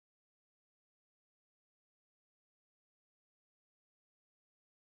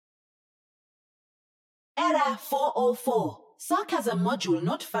Error 404. Sarcasm module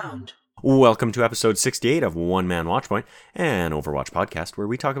not found. Welcome to episode 68 of One Man Watchpoint, an Overwatch podcast where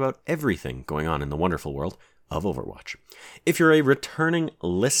we talk about everything going on in the wonderful world of Overwatch. If you're a returning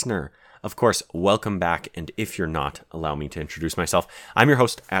listener, of course, welcome back, and if you're not, allow me to introduce myself. I'm your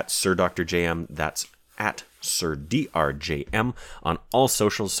host at Sir Dr. JM, that's at Sir DRJM on all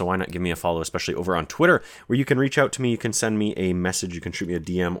socials, so why not give me a follow, especially over on Twitter, where you can reach out to me, you can send me a message, you can shoot me a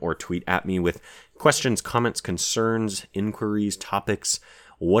DM or tweet at me with questions, comments, concerns, inquiries, topics,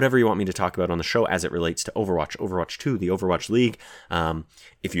 whatever you want me to talk about on the show as it relates to Overwatch, Overwatch 2, the Overwatch League.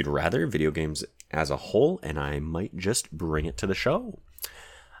 If you'd rather, video games as a whole, and I might just bring it to the show.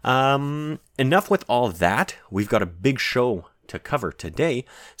 Enough with all that. We've got a big show to cover today,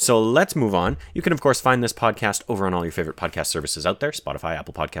 so let's move on. You can, of course, find this podcast over on all your favorite podcast services out there, Spotify,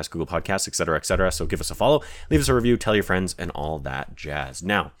 Apple Podcasts, Google Podcasts, etc., etc. So give us a follow, leave us a review, tell your friends, and all that jazz.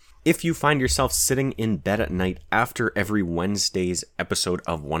 Now, if you find yourself sitting in bed at night after every Wednesday's episode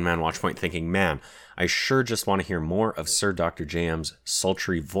of One Man Watchpoint thinking, man, I sure just want to hear more of Sir Dr. JM's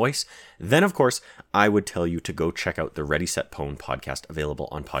sultry voice, then of course, I would tell you to go check out the Ready Set Pwn podcast available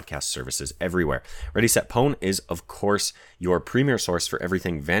on podcast services everywhere. Ready Set Pwn is, of course, your premier source for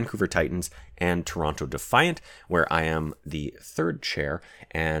everything Vancouver Titans and Toronto Defiant, where I am the third chair,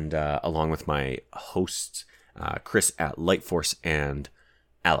 and along with my hosts, Chris at Lightforce and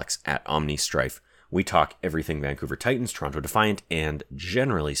Alex at Omni Strife, we talk everything Vancouver Titans, Toronto Defiant, and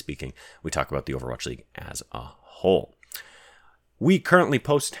generally speaking, we talk about the Overwatch League as a whole. We currently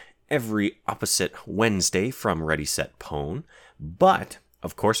post every opposite Wednesday from Ready Set Pwn, but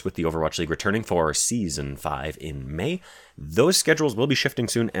of course, with the Overwatch League returning for Season 5 in May, those schedules will be shifting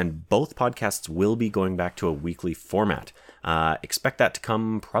soon, and both podcasts will be going back to a weekly format. Expect that to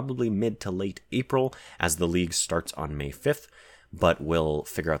come probably mid to late April as the league starts on May 5th, but we'll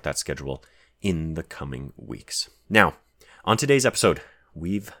figure out that schedule in the coming weeks. Now, on today's episode,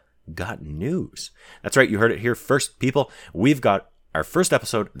 we've got news. That's right, you heard it here first, people. We've got our first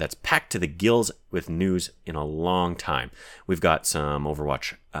episode that's packed to the gills with news in a long time. We've got some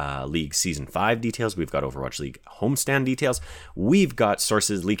Overwatch League Season 5 details. We've got Overwatch League homestand details. We've got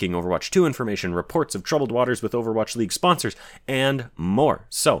sources leaking Overwatch 2 information, reports of troubled waters with Overwatch League sponsors, and more.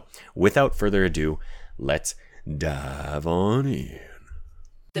 So, without further ado, let's dive on in.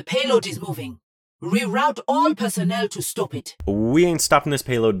 The payload is moving. Reroute all personnel to stop it. We ain't stopping this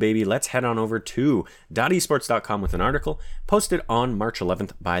payload, baby. Let's head on over to .esports.com with an article posted on March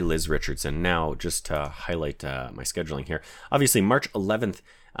 11th by Liz Richardson. Now, just to highlight my scheduling here, obviously March 11th,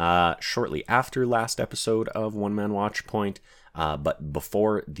 shortly after last episode of One Man Watchpoint, but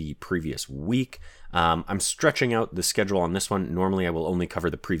before the previous week. I'm stretching out the schedule on this one. Normally, I will only cover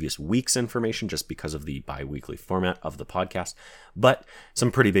the previous week's information just because of the bi-weekly format of the podcast. But some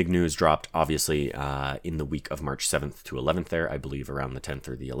pretty big news dropped, obviously, in the week of March 7th to 11th there, I believe around the 10th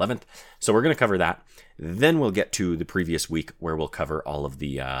or the 11th. So we're going to cover that. Then we'll get to the previous week where we'll cover all of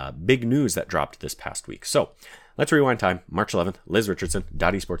the big news that dropped this past week. So let's rewind time. March 11th, Liz Richardson,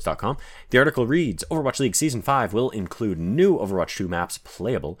 .esports.com. The article reads, Overwatch League Season 5 will include new Overwatch 2 maps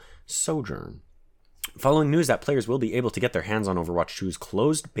playable Sojourn. Following news that players will be able to get their hands on Overwatch 2's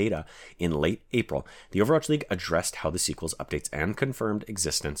closed beta in late April, the Overwatch League addressed how the sequel's updates and confirmed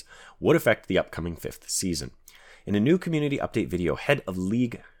existence would affect the upcoming 5th season. In a new community update video, head of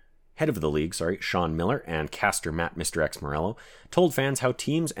the league, Sean Miller and caster Matt Mr. X Morello told fans how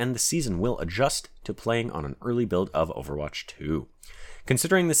teams and the season will adjust to playing on an early build of Overwatch 2.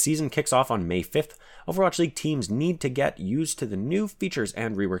 Considering the season kicks off on May 5th, Overwatch League teams need to get used to the new features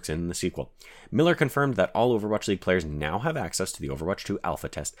and reworks in the sequel. Miller confirmed that all Overwatch League players now have access to the Overwatch 2 alpha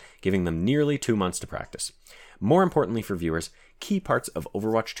test, giving them nearly 2 months to practice. More importantly for viewers, key parts of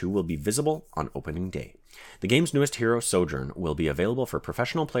Overwatch 2 will be visible on opening day. The game's newest hero, Sojourn, will be available for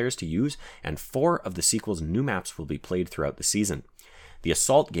professional players to use, and 4 of the sequel's new maps will be played throughout the season. The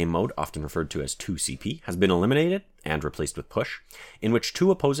Assault game mode, often referred to as 2CP, has been eliminated and replaced with Push, in which 2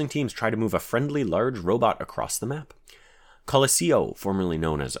 opposing teams try to move a friendly large robot across the map. Coliseo, formerly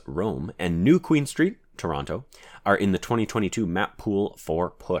known as Rome, and New Queen Street, Toronto, are in the 2022 map pool for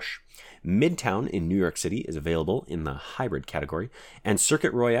Push. Midtown in New York City is available in the hybrid category, and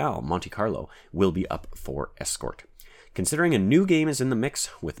Circuit Royale, Monte Carlo, will be up for Escort. Considering a new game is in the mix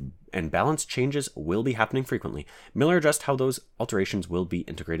and balance changes will be happening frequently, Miller addressed how those alterations will be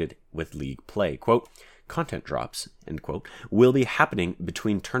integrated with league play. Quote, content drops, end quote, will be happening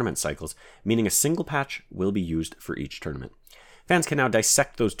between tournament cycles, meaning a single patch will be used for each tournament. Fans can now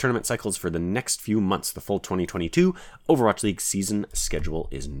dissect those tournament cycles for the next few months. The full 2022 Overwatch League season schedule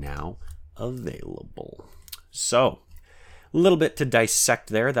is now available. So, little bit to dissect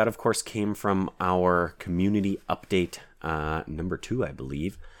there. That, of course, came from our community update number 2, I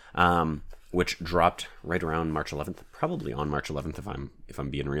believe, which dropped right around March 11th, probably on March 11th, if I'm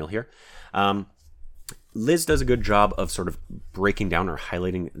being real here. Liz does a good job of sort of breaking down or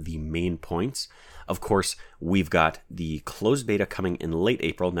highlighting the main points. Of course, we've got the closed beta coming in late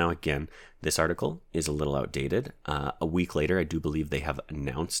April. Now, again, this article is a little outdated. A week later, I do believe they have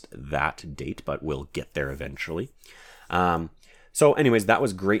announced that date, but we'll get there eventually. So anyways, that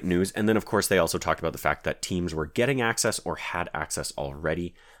was great news. And then, of course, they also talked about the fact that teams were getting access or had access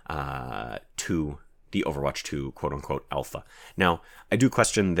already to the Overwatch 2 quote-unquote alpha. Now, I do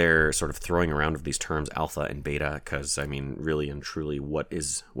question their sort of throwing around of these terms alpha and beta, because, I mean, really and truly, what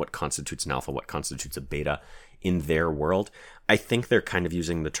constitutes an alpha, what constitutes a beta in their world? I think they're kind of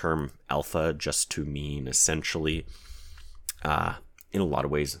using the term alpha just to mean essentially, in a lot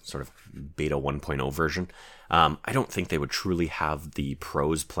of ways, sort of beta 1.0 version. I don't think they would truly have the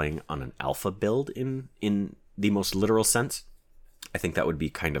pros playing on an alpha build in the most literal sense. I think that would be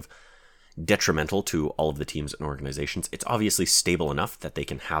kind of detrimental to all of the teams and organizations. It's obviously stable enough that they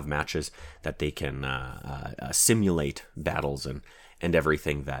can have matches, that they can simulate battles and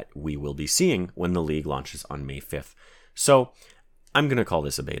everything that we will be seeing when the league launches on May 5th. So I'm going to call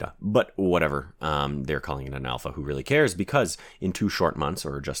this a beta, but whatever. They're calling it an alpha. Who really cares? Because in 2 short months,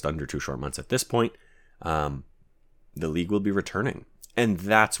 or just under 2 short months at this point, the league will be returning. And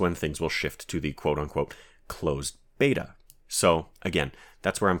that's when things will shift to the quote-unquote closed beta. So again,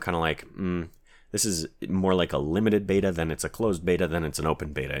 that's where I'm kind of like, this is more like a limited beta than it's a closed beta, than it's an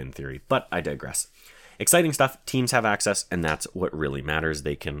open beta in theory. But I digress. Exciting stuff. Teams have access, and that's what really matters.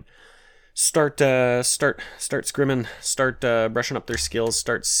 They can start scrimming, start brushing up their skills,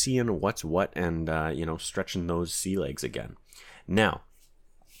 start seeing what's what, and stretching those sea legs again. Now,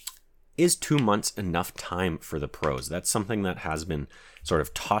 is 2 months enough time for the pros? That's something that has been sort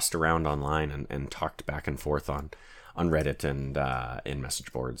of tossed around online and talked back and forth on Reddit and in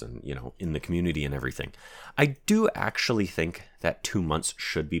message boards and, in the community and everything. I do actually think that 2 months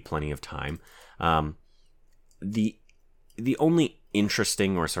should be plenty of time. The only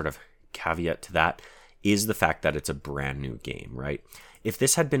interesting or sort of caveat to that is the fact that it's a brand new game, right? If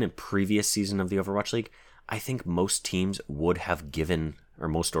this had been a previous season of the Overwatch League, I think most teams would have given, or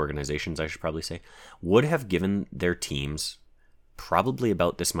most organizations, I should probably say, would have given their teams probably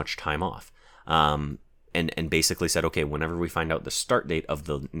about this much time off. And basically said, okay, whenever we find out the start date of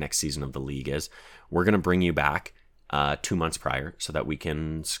the next season of the league is, we're going to bring you back 2 months prior so that we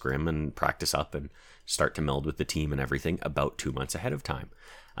can scrim and practice up and start to meld with the team and everything about 2 months ahead of time.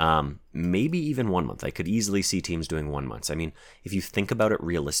 Maybe even 1 month. I could easily see teams doing 1 month. I mean, if you think about it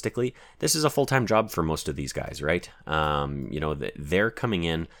realistically, this is a full-time job for most of these guys, right? They're coming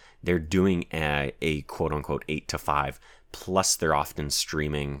in, they're doing a quote-unquote 8 to 5, plus they're often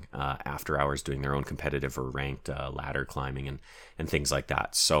streaming after hours, doing their own competitive or ranked ladder climbing and things like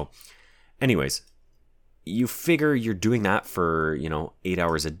that. So anyways, you figure you're doing that for, 8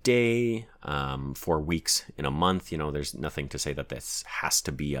 hours a day, 4 weeks in a month. There's nothing to say that this has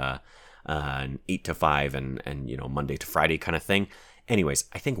to be an 8 to 5 and Monday to Friday kind of thing. Anyways,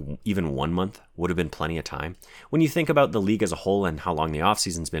 I think even 1 month would have been plenty of time. When you think about the league as a whole and how long the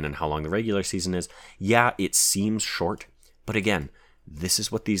offseason's been and how long the regular season is, yeah, it seems short. But again, this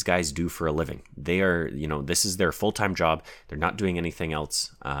is what these guys do for a living. They are, this is their full-time job. They're not doing anything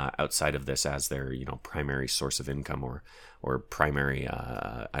else outside of this as their, primary source of income or primary,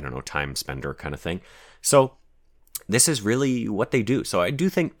 time spender kind of thing. So this is really what they do. So I do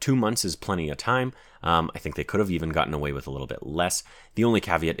think 2 months is plenty of time. I think they could have even gotten away with a little bit less. The only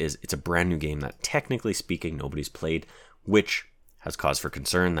caveat is it's a brand new game that, technically speaking, nobody's played, which has cause for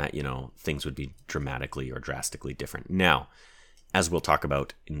concern that, things would be dramatically or drastically different. Now, as we'll talk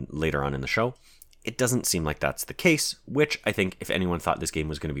about later on in the show, it doesn't seem like that's the case, which I think if anyone thought this game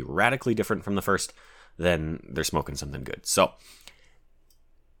was going to be radically different from the first, then they're smoking something good. So,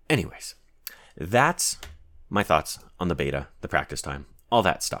 anyways, that's my thoughts on the beta, the practice time, all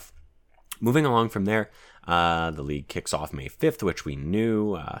that stuff. Moving along from there, the league kicks off May 5th, which we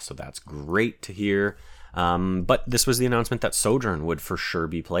knew, so that's great to hear. But this was the announcement that Sojourn would for sure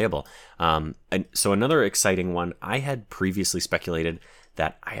be playable. And so another exciting one, I had previously speculated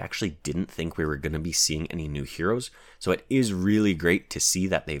that I actually didn't think we were going to be seeing any new heroes. So it is really great to see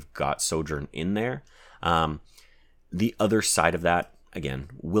that they've got Sojourn in there. The other side of that, again,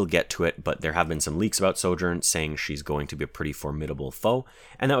 we'll get to it, but there have been some leaks about Sojourn saying she's going to be a pretty formidable foe.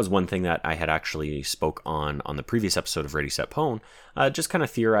 And that was one thing that I had actually spoke on the previous episode of Ready, Set, Pwn, just kind of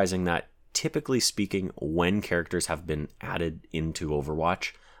theorizing that typically speaking, when characters have been added into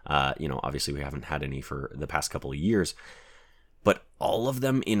Overwatch, obviously we haven't had any for the past couple of years, but all of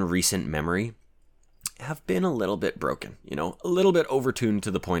them in recent memory have been a little bit broken, a little bit overtuned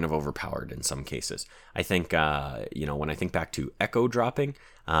to the point of overpowered in some cases. I think, when I think back to Echo dropping,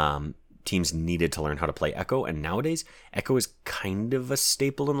 teams needed to learn how to play Echo, and nowadays Echo is kind of a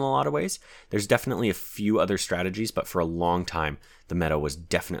staple in a lot of ways. There's definitely a few other strategies, but for a long time the meta was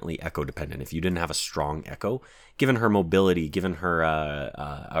definitely Echo dependent. If you didn't have a strong Echo, given her mobility, given her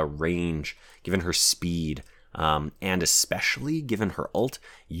a range, given her speed, and especially given her ult,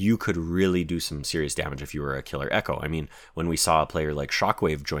 you could really do some serious damage if you were a killer Echo. I mean, when we saw a player like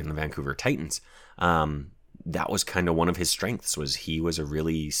Shockwave join the Vancouver Titans, that was kind of one of his strengths, was he was a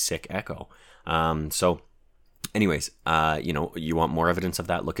really sick Echo. So anyways, you want more evidence of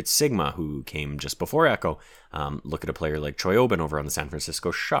that? Look at Sigma, who came just before Echo. Look at a player like Choi Oben over on the San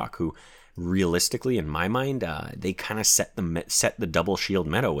Francisco Shock, who realistically, in my mind, they kind of set the double shield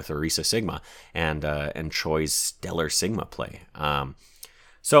meta with Orisa Sigma and Choi's stellar Sigma play.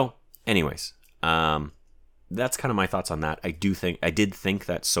 So anyways, that's kind of my thoughts on that. I did think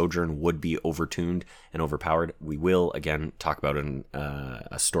that Sojourn would be overtuned and overpowered. We will again talk about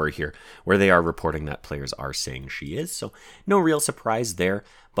a story here where they are reporting that players are saying she is. So no real surprise there,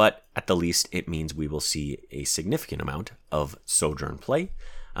 but at the least it means we will see a significant amount of Sojourn play,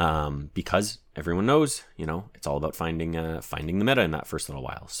 because everyone knows, it's all about finding the meta in that first little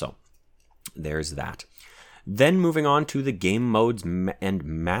while. So there's that. Then moving on to the game modes and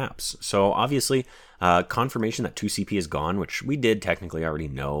maps. So obviously, confirmation that 2CP is gone, which we did technically already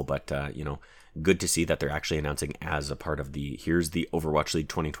know, but good to see that they're actually announcing as a part of here's the Overwatch League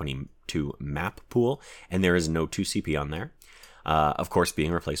 2022 map pool, and there is no 2CP on there. Of course,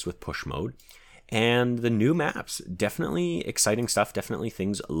 being replaced with push mode. And the new maps, definitely exciting stuff, definitely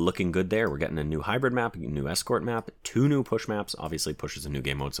things looking good there. We're getting a new hybrid map, a new escort map, 2 new push maps. Obviously, push is a new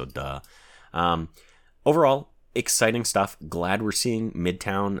game mode, so duh. Overall, exciting stuff. Glad we're seeing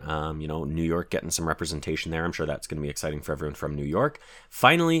Midtown, New York getting some representation there. I'm sure that's going to be exciting for everyone from New York.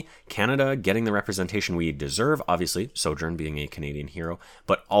 Finally, Canada getting the representation we deserve. Obviously, Sojourn being a Canadian hero,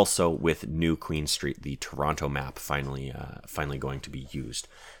 but also with New Queen Street, the Toronto map, finally going to be used.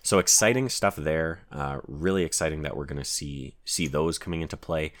 So exciting stuff there. Really exciting that we're going to see those coming into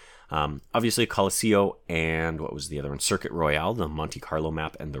play. Obviously, Coliseo and what was the other one? Circuit Royale, the Monte Carlo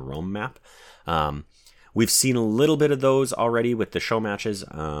map and the Rome map. We've seen a little bit of those already with the show matches,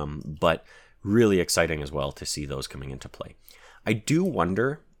 but really exciting as well to see those coming into play. I do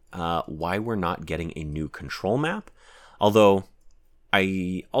wonder why we're not getting a new control map, although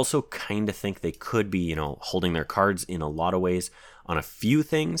I also kind of think they could be, holding their cards in a lot of ways on a few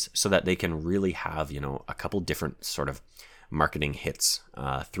things so that they can really have, a couple different sort of marketing hits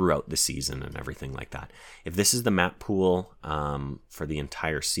throughout the season and everything like that. If this is the map pool for the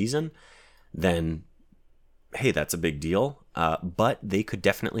entire season, then hey, that's a big deal. But they could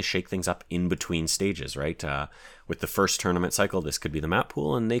definitely shake things up in between stages, right? With the first tournament cycle, this could be the map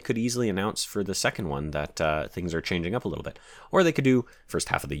pool, and they could easily announce for the second one that things are changing up a little bit. Or they could do first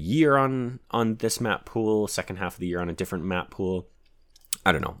half of the year on this map pool, second half of the year on a different map pool.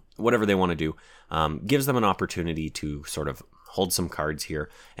 I don't know. Whatever they want to do gives them an opportunity to sort of hold some cards here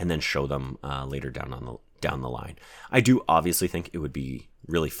and then show them later down the line. I do obviously think it would be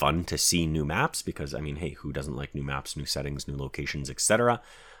really fun to see new maps because, I mean, hey, who doesn't like new maps, new settings, new locations, etc.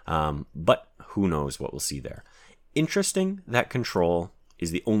 But who knows what we'll see there. Interesting that Control is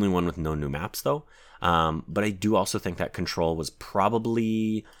the only one with no new maps, though. But I do also think that Control was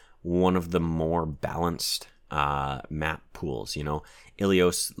probably one of the more balanced map pools.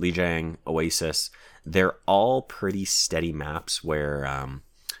 Ilios, Lijiang, Oasis, they're all pretty steady maps where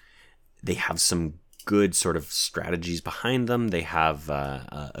they have some good sort of strategies behind them. They have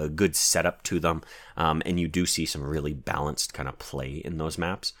a good setup to them, and you do see some really balanced kind of play in those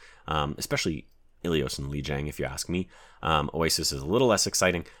maps, especially Ilios and Lijiang, if you ask me. Oasis is a little less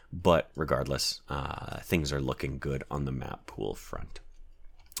exciting, but regardless, things are looking good on the map pool front.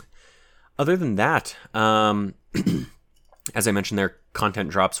 Other than that, as I mentioned, their content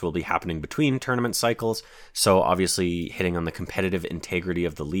drops will be happening between tournament cycles, so obviously hitting on the competitive integrity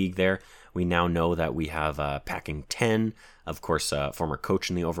of the league there. We now know that we have Packing 10, of course, former coach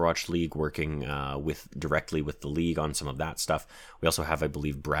in the Overwatch League, working directly with the league on some of that stuff. We also have, I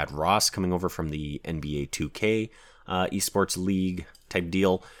believe, Brad Ross coming over from the NBA 2K esports league type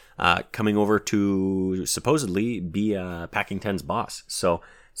deal, coming over to supposedly be Packing 10's boss. So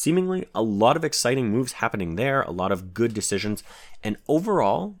seemingly a lot of exciting moves happening there, a lot of good decisions. And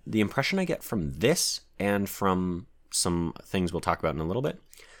overall, the impression I get from this and from some things we'll talk about in a little bit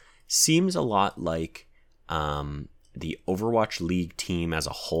seems a lot like the Overwatch League team as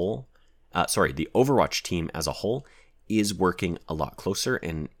a whole. The Overwatch team as a whole is working a lot closer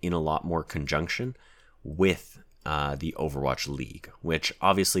and in a lot more conjunction with the Overwatch League, which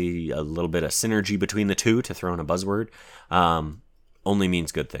obviously a little bit of synergy between the two, to throw in a buzzword, only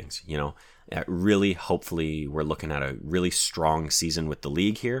means good things. Really, hopefully, we're looking at a really strong season with the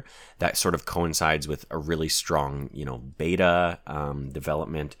league here that sort of coincides with a really strong, beta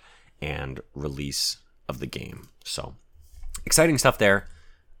development and release of the game. So, exciting stuff there.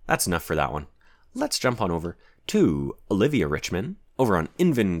 That's enough for that one. Let's jump on over to Olivia Richman over on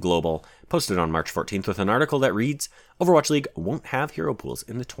Invin Global, posted on March 14th with an article that reads, Overwatch League won't have hero pools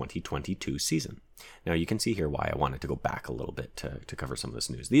in the 2022 season. Now you can see here why I wanted to go back a little bit to cover some of this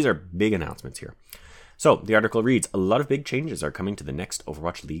news. These are big announcements here. So the article reads, a lot of big changes are coming to the next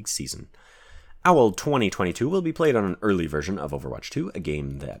Overwatch League season. OWL 2022 will be played on an early version of Overwatch 2, a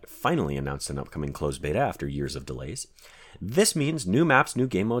game that finally announced an upcoming closed beta after years of delays. This means new maps, new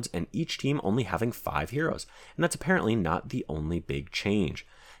game modes, and each team only having 5 heroes, and that's apparently not the only big change.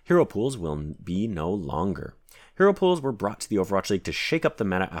 Hero pools will be no longer. Hero pools were brought to the Overwatch League to shake up the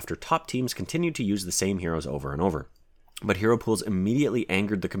meta after top teams continued to use the same heroes over and over. But hero pools immediately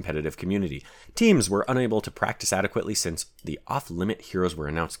angered the competitive community. Teams were unable to practice adequately since the off-limit heroes were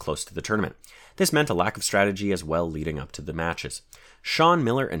announced close to the tournament. This meant a lack of strategy as well leading up to the matches. Sean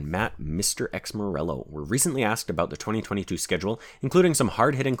Miller and Matt Mr. X Morello were recently asked about the 2022 schedule, including some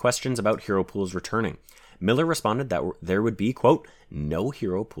hard-hitting questions about hero pools returning. Miller responded that there would be, quote, no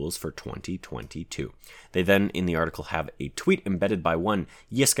hero pools for 2022. They then, in the article, have a tweet embedded by one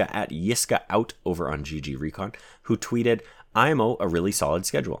Yiska at Yiska Out over on GG Recon, who tweeted, IMO a really solid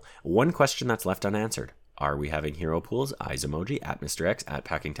schedule. One question that's left unanswered. Are we having hero pools? Eyes emoji at Mr. X, at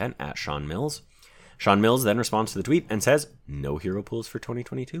Packing10, at Sean Mills. Sean Mills then responds to the tweet and says, no hero pools for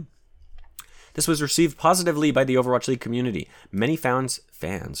 2022. This was received positively by the Overwatch League community. Many fans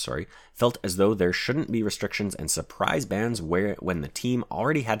felt as though there shouldn't be restrictions and surprise bans when the team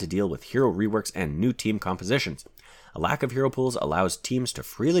already had to deal with hero reworks and new team compositions. A lack of hero pools allows teams to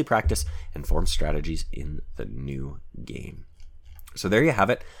freely practice and form strategies in the new game. So there you have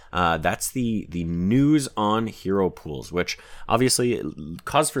it. That's the news on hero pools, which obviously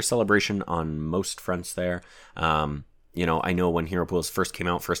cause for celebration on most fronts there. I know when hero pools first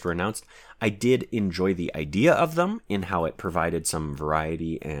were announced, I did enjoy the idea of them in how it provided some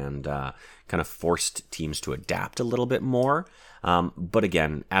variety and kind of forced teams to adapt a little bit more. But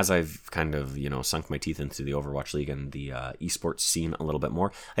again, as I've kind of, sunk my teeth into the Overwatch League and the esports scene a little bit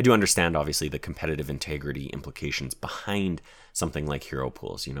more, I do understand, obviously, the competitive integrity implications behind something like hero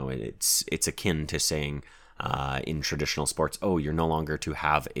pools. It's akin to saying, in traditional sports, you're no longer to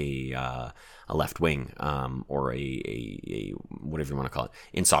have a left wing, or a whatever you want to call it.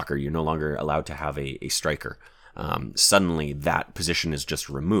 In soccer, you're no longer allowed to have a striker. Suddenly that position is just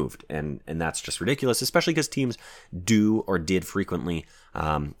removed, and that's just ridiculous, especially because teams do or did frequently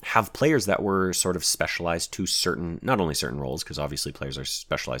have players that were sort of specialized to not only certain roles, because obviously players are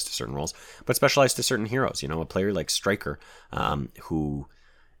specialized to certain roles, but specialized to certain heroes. A player like Striker, who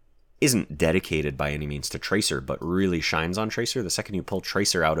isn't dedicated by any means to Tracer, but really shines on Tracer. The second you pull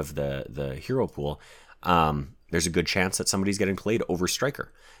Tracer out of the hero pool, there's a good chance that somebody's getting played over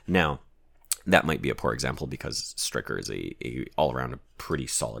Striker. Now, that might be a poor example because Striker is a all-around a pretty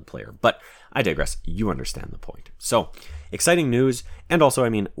solid player, but I digress. You understand the point. So, exciting news, and also,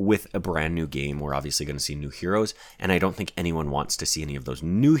 with a brand new game, we're obviously going to see new heroes, and I don't think anyone wants to see any of those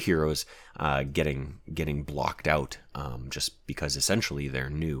new heroes getting blocked out, just because essentially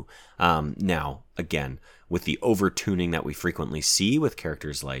they're new. Now, again, with the over-tuning that we frequently see with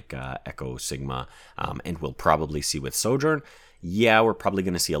characters like Echo, Sigma, and we'll probably see with Sojourn, yeah, we're probably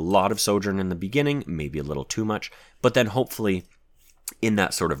going to see a lot of Sojourn in the beginning, maybe a little too much, but then hopefully in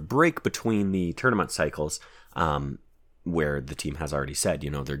that sort of break between the tournament cycles, where the team has already said,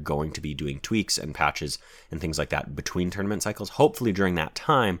 they're going to be doing tweaks and patches and things like that between tournament cycles. Hopefully during that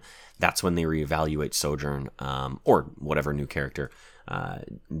time, that's when they reevaluate Sojourn, or whatever new character,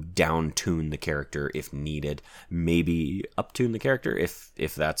 down-tune the character if needed, maybe up-tune the character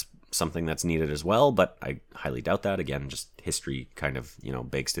if that's something that's needed as well, but I highly doubt that. Again, just history kind of,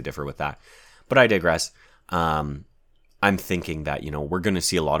 begs to differ with that. But I digress. I'm thinking that, we're going to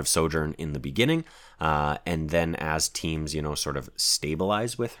see a lot of Sojourn in the beginning, and then as teams, sort of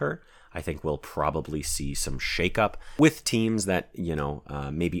stabilize with her, I think we'll probably see some shakeup with teams that,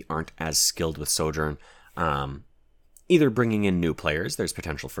 maybe aren't as skilled with Sojourn, either bringing in new players. There's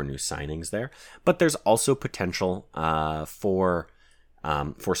potential for new signings there, but there's also potential for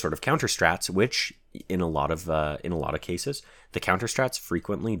sort of counter strats, which in a lot of cases, the counter strats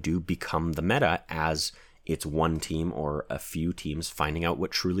frequently do become the meta as it's one team or a few teams finding out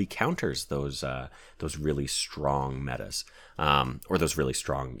what truly counters those really strong metas, or those really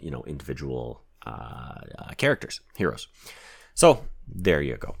strong, individual characters, heroes. So there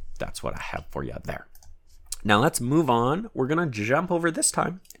you go. That's what I have for you there. Now let's move on. We're going to jump over this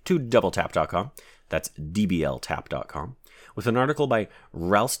time to DoubleTap.com. That's DBLTap.com. With an article by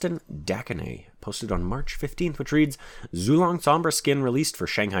Ralston Dakane, posted on March 15th, which reads, Zulong Sombra skin released for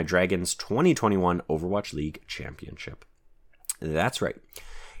Shanghai Dragons 2021 Overwatch League Championship. That's right.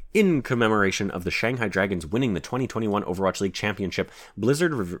 In commemoration of the Shanghai Dragons winning the 2021 Overwatch League Championship,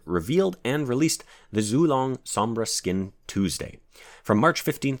 Blizzard revealed and released the Zulong Sombra skin Tuesday. From March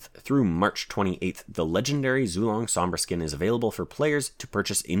 15th through March 28th, the legendary Zulong Sombra skin is available for players to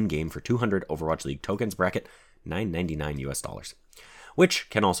purchase in-game for 200 Overwatch League tokens, bracket $9.99 US, which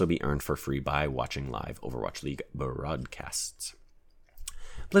can also be earned for free by watching live Overwatch League broadcasts.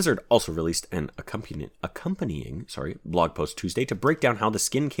 Blizzard also released an accompanying blog post Tuesday to break down how the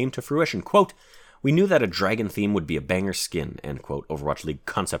skin came to fruition. Quote, "We knew that a dragon theme would be a banger skin," end quote, Overwatch League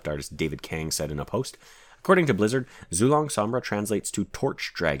concept artist David Kang said in a post. According to Blizzard, Zulong Sombra translates to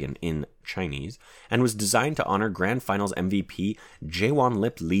Torch Dragon in Chinese and was designed to honor Grand Finals MVP Jaewon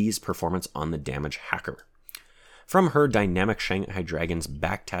Lip Lee's performance on the Damage Hacker. From her dynamic Shanghai Dragon's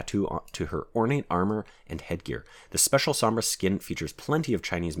back tattoo to her ornate armor and headgear, the special Sombra skin features plenty of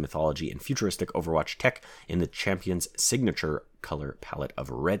Chinese mythology and futuristic Overwatch tech in the champion's signature color palette of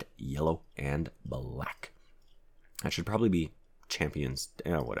red, yellow, and black. That should probably be champions,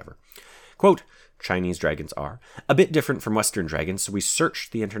 whatever. Quote, "Chinese dragons are a bit different from Western dragons, so we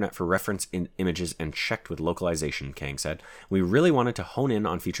searched the internet for reference images and checked with localization," Kang said. "We really wanted to hone in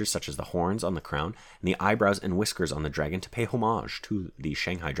on features such as the horns on the crown and the eyebrows and whiskers on the dragon to pay homage to the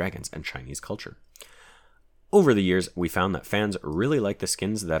Shanghai dragons and Chinese culture. Over the years, we found that fans really like the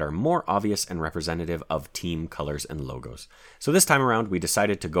skins that are more obvious and representative of team colors and logos. So this time around, we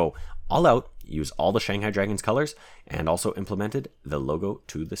decided to go all out, use all the Shanghai Dragons colors, and also implemented the logo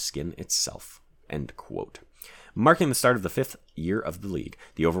to the skin itself." End quote. Marking the start of the 5th year of the league,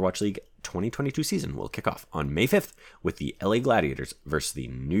 the Overwatch League 2022 season will kick off on May 5th with the LA Gladiators versus the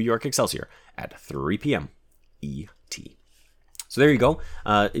New York Excelsior at 3 p.m. ET. So there you go.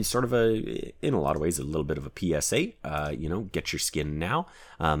 It's sort of in a lot of ways, a little bit of a PSA. Get your skin now.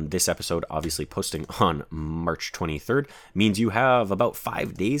 This episode, obviously posting on March 23rd, means you have about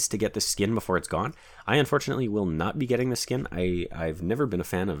 5 days to get the skin before it's gone. I unfortunately will not be getting the skin. I've never been a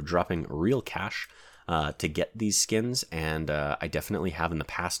fan of dropping real cash to get these skins, and I definitely have in the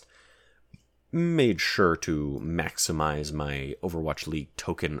past made sure to maximize my Overwatch League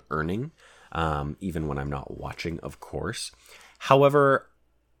token earning, even when I'm not watching, of course. However,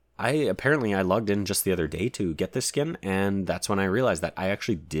 I logged in just the other day to get this skin, and that's when I realized that I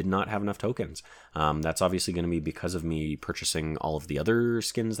actually did not have enough tokens. That's obviously going to be because of me purchasing all of the other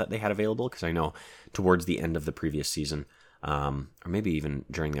skins that they had available, because I know towards the end of the previous season, or maybe even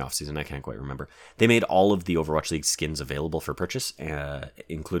during the off-season, I can't quite remember, they made all of the Overwatch League skins available for purchase,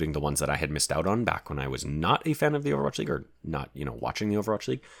 including the ones that I had missed out on back when I was not a fan of the Overwatch League, or not, watching the Overwatch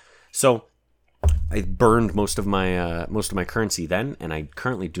League. So I burned most of my currency then, and I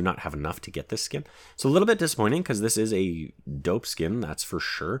currently do not have enough to get this skin. So a little bit disappointing, because this is a dope skin, that's for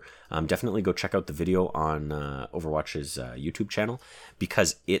sure. Definitely go check out the video on Overwatch's YouTube channel,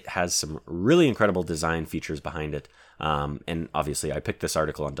 because it has some really incredible design features behind it. And obviously I picked this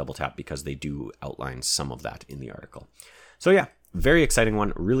article on Double Tap because they do outline some of that in the article. So yeah, very exciting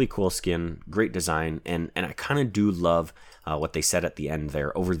one, really cool skin, great design, and I kind of do love what they said at the end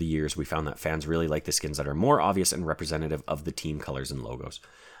there. Over the years, we found that fans really like the skins that are more obvious and representative of the team colors and logos.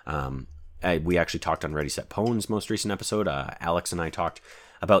 We actually talked on Ready Set Pone's most recent episode. Alex and I talked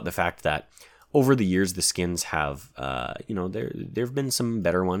about the fact that over the years, the skins have, there have been some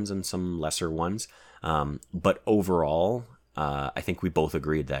better ones and some lesser ones. But overall, I think we both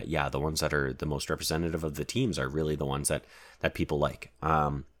agreed that, yeah, the ones that are the most representative of the teams are really the ones that people like.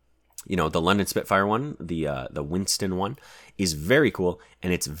 The London Spitfire one, the Winston one, is very cool,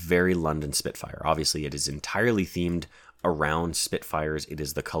 and it's very London Spitfire. Obviously, it is entirely themed around Spitfires. It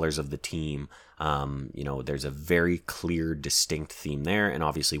is the colors of the team. There's a very clear, distinct theme there, and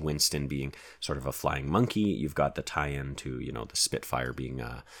obviously Winston being sort of a flying monkey. You've got the tie-in to, the Spitfire being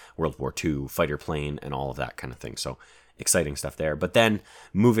a World War II fighter plane and all of that kind of thing. So exciting stuff there. But then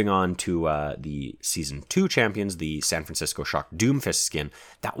moving on to the Season 2 champions, the San Francisco Shock Doomfist skin,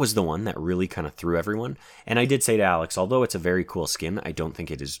 that was the one that really kind of threw everyone. And I did say to Alex, although it's a very cool skin, I don't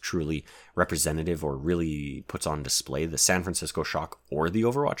think it is truly representative or really puts on display the San Francisco Shock or the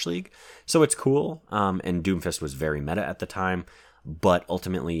Overwatch League. So it's cool, and Doomfist was very meta at the time. but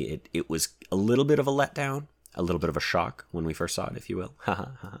ultimately it was a little bit of a letdown, a little bit of a shock when we first saw it, if you will.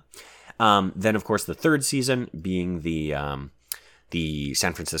 Then, of course, the third season being the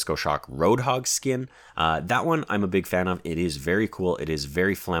San Francisco Shock Roadhog skin. That one I'm a big fan of. It is very cool. It is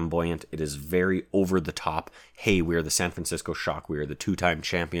very flamboyant. It is very over the top. Hey, we're the San Francisco Shock. We are the 2-time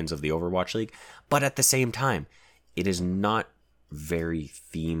champions of the Overwatch League. But at the same time, it is not very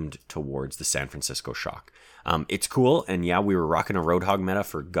themed towards the San Francisco Shock. It's cool, and yeah, we were rocking a Roadhog meta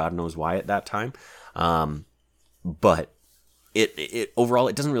for God knows why at that time. But it overall,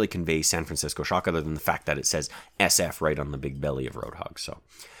 it doesn't really convey San Francisco Shock other than the fact that it says SF right on the big belly of Roadhog. So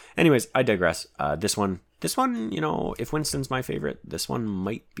anyways, I digress. This one, if Winston's my favorite, this one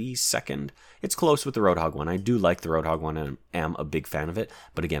might be second. It's close with the Roadhog one. I do like the Roadhog one and am a big fan of it.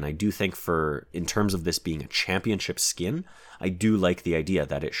 But again, I do think in terms of this being a championship skin, I do like the idea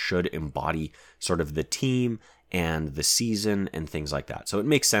that it should embody sort of the team and the season and things like that. So it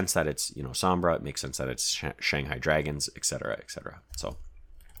makes sense that it's, Sombra. It makes sense that it's Shanghai Dragons, etc., etc. So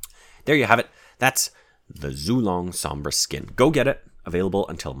there you have it. That's the Zulong Sombra skin. Go get it. Available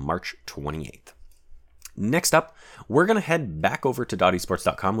until March 28th. Next up, we're going to head back over to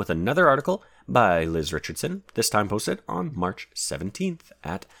dottiesports.com with another article by Liz Richardson, this time posted on March 17th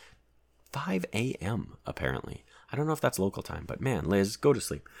at 5 a.m., apparently. I don't know if that's local time, but man, Liz, go to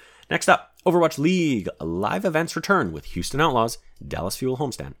sleep. Next up, Overwatch League live events return with Houston Outlaws Dallas Fuel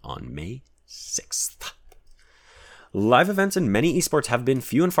homestand on May 6th. Live events in many esports have been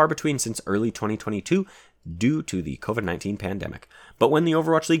few and far between since early 2022 due to the COVID-19 pandemic. But when the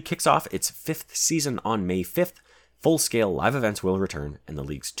Overwatch League kicks off its 5th season on May 5th, full-scale live events will return, and the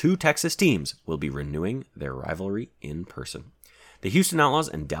league's 2 Texas teams will be renewing their rivalry in person. The Houston Outlaws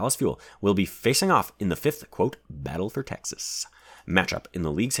and Dallas Fuel will be facing off in the 5th, quote, Battle for Texas matchup in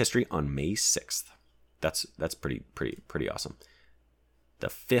the league's history on May 6th. That's pretty awesome. The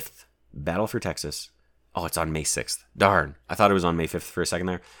 5th Battle for Texas. Oh, it's on May 6th. Darn. I thought it was on May 5th for a second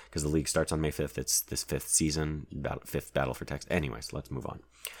there because the league starts on May 5th. It's this 5th season, 5th Battle for Texas. Anyways, let's move on.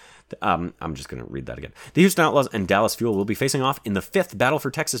 I'm just going to read that again. The Houston Outlaws and Dallas Fuel will be facing off in the 5th Battle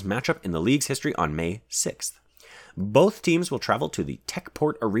for Texas matchup in the league's history on May 6th. Both teams will travel to the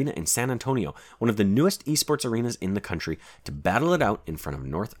Techport Arena in San Antonio, one of the newest esports arenas in the country, to battle it out in front of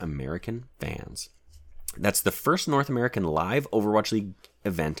North American fans. That's the first North American live Overwatch League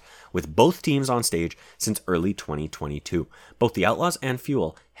event with both teams on stage since early 2022. Both the Outlaws and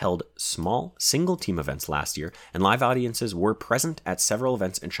Fuel held small single-team events last year, and live audiences were present at several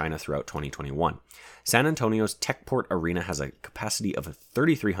events in China throughout 2021. San Antonio's Techport Arena has a capacity of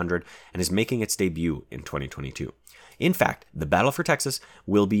 3,300 and is making its debut in 2022. In fact, the Battle for Texas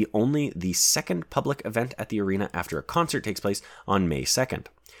will be only the second public event at the arena after a concert takes place on May 2nd.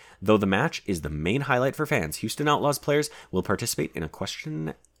 Though the match is the main highlight for fans, Houston Outlaws players will participate in a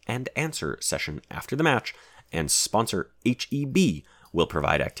question and answer session after the match, and sponsor HEB will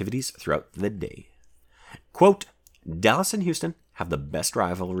provide activities throughout the day. Quote, Dallas and Houston have the best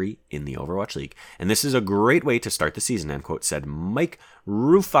rivalry in the Overwatch League, and this is a great way to start the season, end quote, said Mike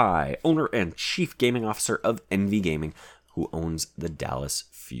Rufai, owner and chief gaming officer of Envy Gaming, who owns the Dallas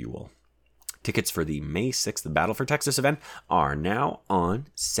Fuel. Tickets for the May 6th Battle for Texas event are now on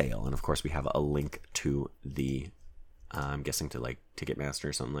sale. And of course, we have a link to the, I'm guessing to like Ticketmaster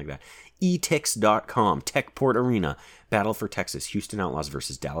or something like that. etix.com, Techport Arena, Battle for Texas, Houston Outlaws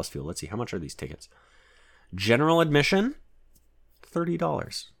versus Dallas Fuel. Let's see, how much are these tickets? General admission,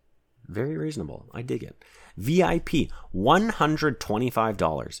 $30. Very reasonable. I dig it. VIP,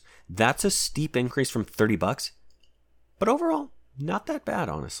 $125. That's a steep increase from $30. But overall, not that bad,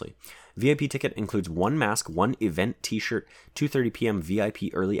 honestly. VIP ticket includes 1 mask, 1 event t-shirt, 2:30 p.m. VIP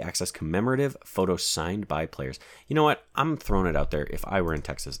early access commemorative photos signed by players. You know what? I'm throwing it out there. If I were in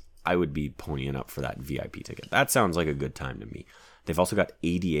Texas, I would be ponying up for that VIP ticket. That sounds like a good time to me. They've also got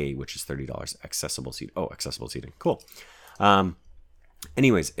ADA, which is $30. Accessible seating. Cool.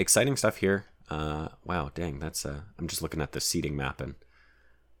 Anyways, exciting stuff here. Wow, dang, that's I'm just looking at the seating map and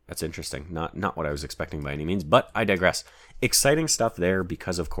that's interesting. Not what I was expecting by any means, but I digress. Exciting stuff there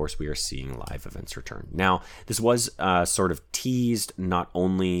because, of course, we are seeing live events return. Now, this was sort of teased not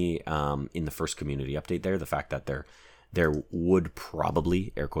only in the first community update there, the fact that there would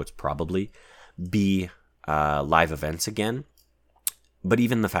probably, air quotes, probably, be live events again, but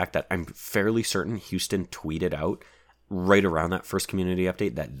even the fact that I'm fairly certain Houston tweeted out right around that first community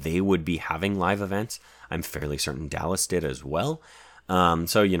update that they would be having live events. I'm fairly certain Dallas did as well.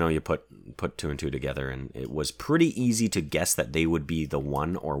 So, you put 2 and 2 together, and it was pretty easy to guess that they would be the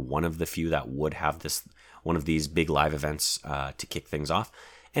one or one of the few that would have one of these big live events to kick things off.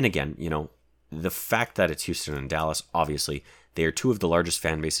 And again, the fact that it's Houston and Dallas, obviously, They are two of the largest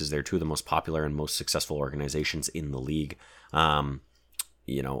fan bases. They're two of the most popular and most successful organizations in the league,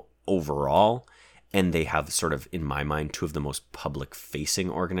 overall. And they have sort of, in my mind, two of the most public-facing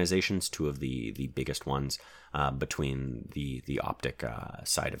organizations, two of the biggest ones between the Optic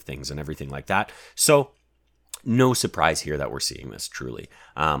side of things and everything like that. So no surprise here that we're seeing this, truly.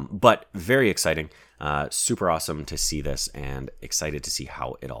 But very exciting. Super awesome to see this and excited to see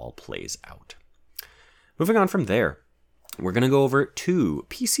how it all plays out. Moving on from there, we're going to go over to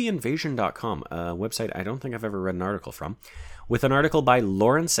PCInvasion.com, a website I don't think I've ever read an article from, with an article by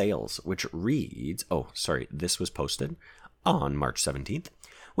Lauren Sales, which reads, this was posted on March 17th,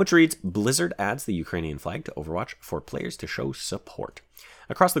 which reads, Blizzard adds the Ukrainian flag to Overwatch for players to show support.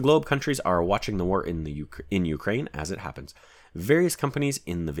 Across the globe, countries are watching the war in Ukraine as it happens. Various companies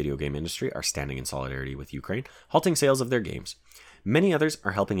in the video game industry are standing in solidarity with Ukraine, halting sales of their games. Many others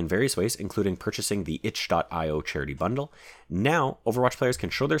are helping in various ways, including purchasing the itch.io charity bundle. Now, Overwatch players can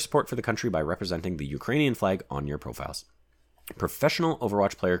show their support for the country by representing the Ukrainian flag on your profiles. Professional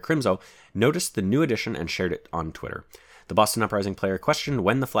Overwatch player Crimzo noticed the new addition and shared it on Twitter. The Boston Uprising player questioned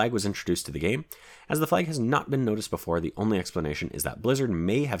when the flag was introduced to the game. As the flag has not been noticed before, the only explanation is that Blizzard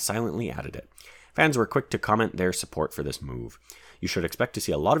may have silently added it. Fans were quick to comment their support for this move. You should expect to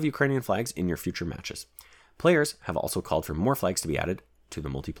see a lot of Ukrainian flags in your future matches. Players have also called for more flags to be added to the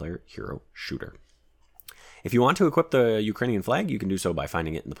multiplayer hero shooter. If you want to equip the Ukrainian flag, you can do so by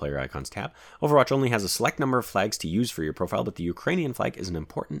finding it in the Player Icons tab. Overwatch only has a select number of flags to use for your profile, but the Ukrainian flag is an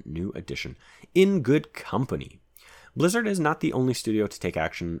important new addition. In good company. Blizzard is not the only studio to take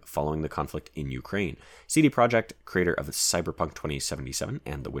action following the conflict in Ukraine. CD Projekt, creator of Cyberpunk 2077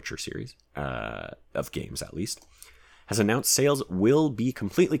 and the Witcher series, of games at least, has announced sales will be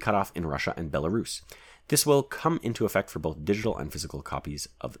completely cut off in Russia and Belarus. This will come into effect for both digital and physical copies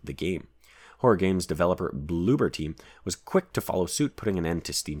of the game. Horror games developer Bloober Team was quick to follow suit, putting an end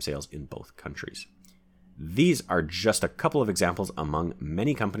to Steam sales in both countries. These are just a couple of examples among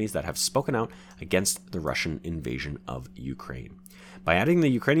many companies that have spoken out against the Russian invasion of Ukraine. By adding the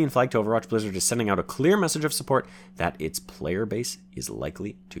Ukrainian flag to Overwatch, Blizzard is sending out a clear message of support that its player base is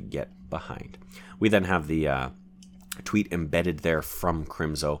likely to get behind. We then have the tweet embedded there from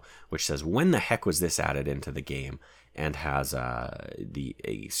Crimzo, which says, when the heck was this added into the game? And has a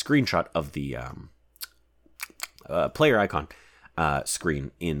screenshot of the player icon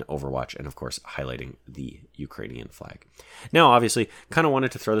screen in Overwatch, and of course highlighting the Ukrainian flag. Now, obviously, kind of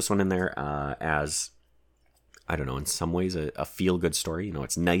wanted to throw this one in there as, I don't know, in some ways a feel-good story. You know,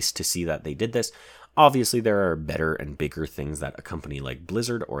 it's nice to see that they did this. Obviously, there are better and bigger things that a company like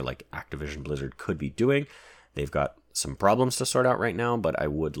Blizzard or like Activision Blizzard could be doing. They've got some problems to sort out right now, but I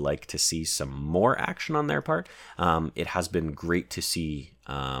would like to see some more action on their part. It has been great to see,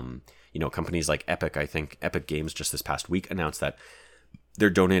 companies like Epic. I think Epic Games just this past week announced that they're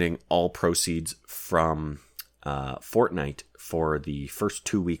donating all proceeds from Fortnite for the first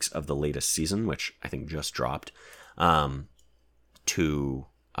 2 weeks of the latest season, which I think just dropped, to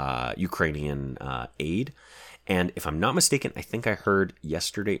Ukrainian aid. And if I'm not mistaken, I think I heard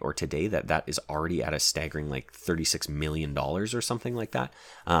yesterday or today that is already at a staggering like $36 million or something like that.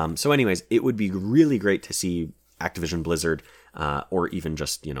 So anyways, it would be really great to see Activision Blizzard or even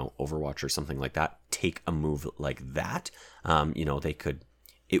just, Overwatch or something like that take a move like that.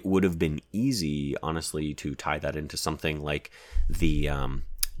 It would have been easy, honestly, to tie that into something like the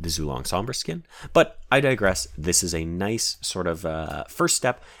Zulong Sombra skin. But I digress. This is a nice sort of first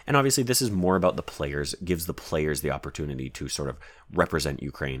step. And obviously this is more about the players, gives the players the opportunity to sort of represent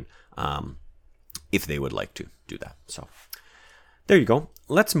Ukraine if they would like to do that. So there you go.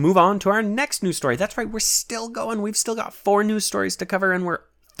 Let's move on to our next news story. That's right. We're still going. We've still got 4 news stories to cover, and we're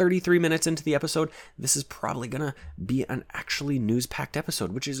 33 minutes into the episode. This is probably going to be an actually news-packed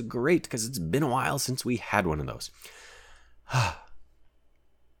episode, which is great because it's been a while since we had one of those.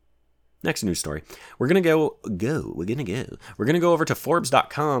 Next news story. We're going to go over to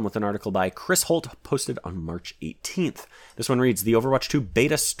Forbes.com with an article by Chris Holt posted on March 18th. This one reads, the Overwatch 2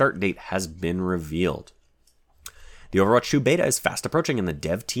 beta start date has been revealed. The Overwatch 2 beta is fast approaching, and the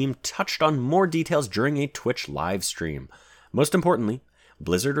dev team touched on more details during a Twitch live stream. Most importantly,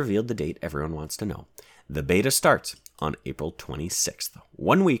 Blizzard revealed the date everyone wants to know. The beta starts on April 26th,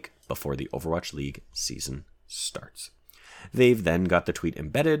 1 week before the Overwatch League season starts. They've then got the tweet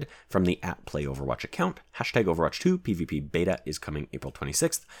embedded from the @PlayOverwatch account. #Overwatch2 PvP beta is coming April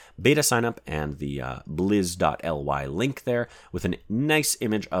 26th. Beta sign up and the blizz.ly link there with a nice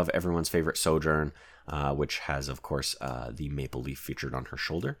image of everyone's favorite Sojourn, which has, of course, the maple leaf featured on her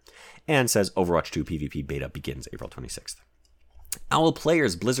shoulder, and says Overwatch 2 PvP beta begins April 26th. Owl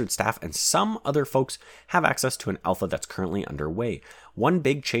players, Blizzard staff, and some other folks have access to an alpha that's currently underway. One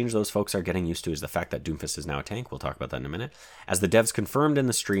big change those folks are getting used to is the fact that Doomfist is now a tank. We'll talk about that in a minute, as the devs confirmed in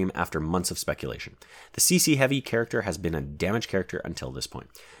the stream after months of speculation. The CC Heavy character has been a damage character until this point.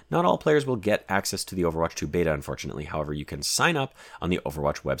 Not all players will get access to the Overwatch 2 beta, unfortunately. However, you can sign up on the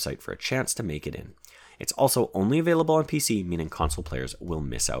Overwatch website for a chance to make it in. It's also only available on PC, meaning console players will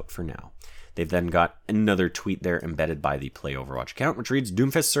miss out for now. They've then got another tweet there embedded by the Play Overwatch account, which reads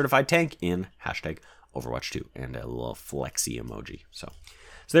Doomfist certified tank in hashtag Overwatch 2 and a little flexy emoji. So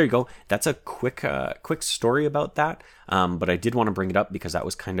there you go. That's a quick story about that. But I did want to bring it up because that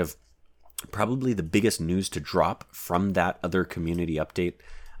was kind of probably the biggest news to drop from that other community update.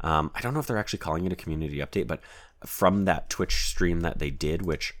 I don't know if they're actually calling it a community update, but from that Twitch stream that they did,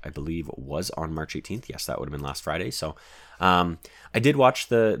 which I believe was on March 18th. Yes, that would have been last Friday. So I did watch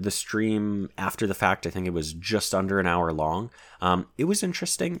the stream after the fact. I think it was just under an hour long. It was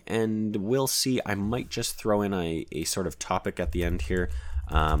interesting, and we'll see. I might just throw in a sort of topic at the end here.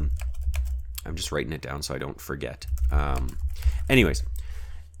 I'm just writing it down so I don't forget. Anyways,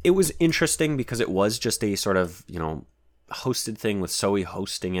 it was interesting because it was just a sort of, hosted thing with Zoe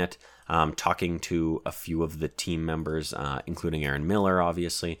hosting it, talking to a few of the team members, including Aaron Miller,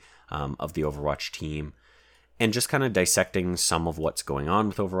 obviously, of the Overwatch team, and just kind of dissecting some of what's going on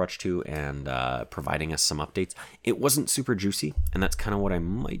with Overwatch 2 and providing us some updates. It wasn't super juicy, and that's kind of what I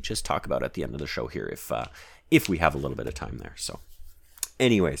might just talk about at the end of the show here if we have a little bit of time there. So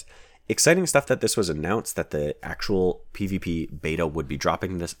anyways, exciting stuff that this was announced that the actual PvP beta would be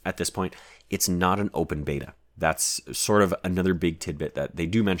dropping this at this point. It's not an open beta. That's sort of another big tidbit that they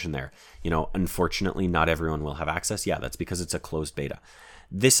do mention there. Unfortunately, not everyone will have access. Yeah, that's because it's a closed beta.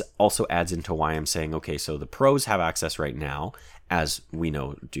 This also adds into why I'm saying, okay, so the pros have access right now, as we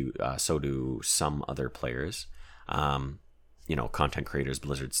know, so do some other players, content creators,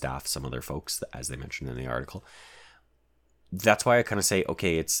 Blizzard staff, some other folks, as they mentioned in the article. That's why I kind of say,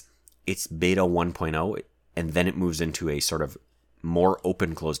 okay, it's beta 1.0, and then it moves into a sort of more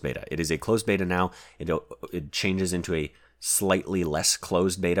open closed beta. It is a closed beta now. It changes into a slightly less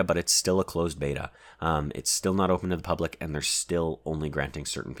closed beta, but it's still a closed beta. It's still not open to the public, and they're still only granting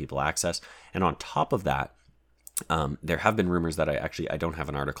certain people access. And on top of that, there have been rumors that I don't have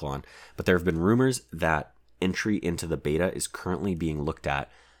an article on, but there have been rumors that entry into the beta is currently being looked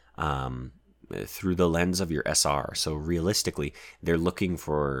at through the lens of your SR. So realistically, they're looking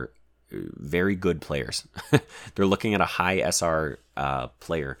for very good players. They're looking at a high SR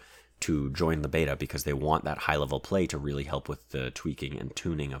player to join the beta because they want that high level play to really help with the tweaking and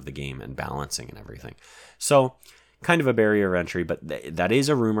tuning of the game and balancing and everything. So kind of a barrier of entry, but that is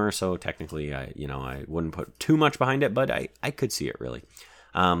a rumor. So technically, I wouldn't put too much behind it, but I could see it really.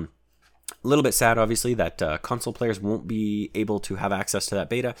 A little bit sad, obviously, that console players won't be able to have access to that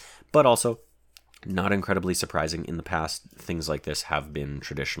beta, but also not incredibly surprising. In the past, things like this have been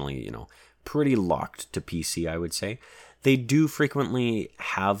traditionally, pretty locked to PC, I would say. They do frequently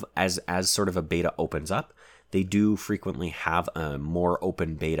have, as sort of a beta opens up, they do frequently have a more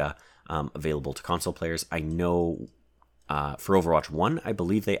open beta available to console players. I know for Overwatch 1, I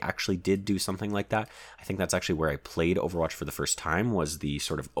believe they actually did do something like that. I think that's actually where I played Overwatch for the first time, was the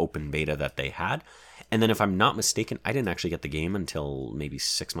sort of open beta that they had. And then if I'm not mistaken, I didn't actually get the game until maybe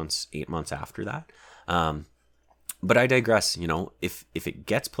 6 months, 8 months after that. But I digress. If it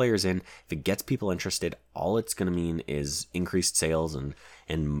gets players in, if it gets people interested, all it's going to mean is increased sales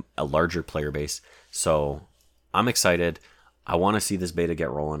and a larger player base. So I'm excited. I want to see this beta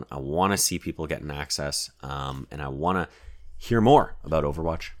get rolling. I want to see people getting access. And I want to hear more about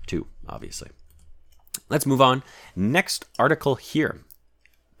Overwatch 2, obviously. Let's move on. Next article here,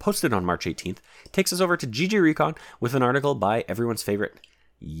 posted on March 18th, takes us over to GG Recon with an article by everyone's favorite,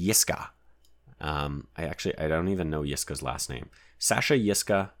 Yiska. I don't even know Yiska's last name. Sasha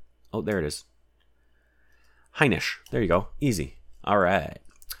Yiska. Oh, there it is. Heinisch. There you go. Easy. All right.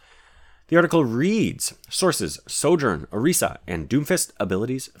 The article reads, sources, Sojourn, Orisa, and Doomfist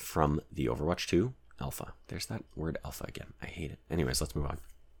abilities from the Overwatch 2 alpha. There's that word alpha again. I hate it. Anyways, let's move on.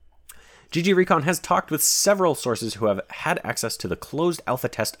 GG Recon has talked with several sources who have had access to the closed alpha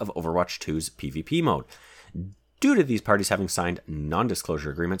test of Overwatch 2's PvP mode. Due to these parties having signed non-disclosure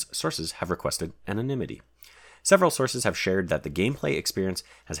agreements, sources have requested anonymity. Several sources have shared that the gameplay experience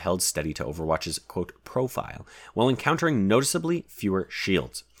has held steady to Overwatch's, quote, profile, while encountering noticeably fewer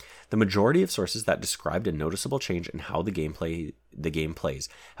shields. The majority of sources that described a noticeable change in how the game plays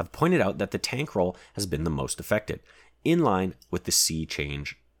have pointed out that the tank role has been the most affected, in line with the sea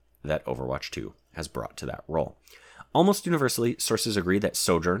change that Overwatch 2 has brought to that role. Almost universally, sources agree that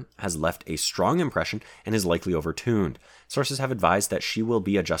Sojourn has left a strong impression and is likely overtuned. Sources have advised that she will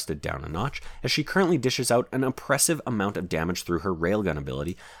be adjusted down a notch, as she currently dishes out an oppressive amount of damage through her railgun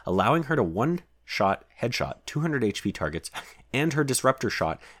ability, allowing her to one-shot headshot 200 HP targets, and her disruptor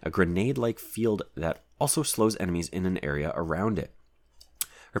shot, a grenade-like field that also slows enemies in an area around it.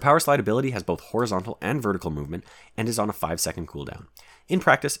 Her power slide ability has both horizontal and vertical movement and is on a 5-second cooldown. In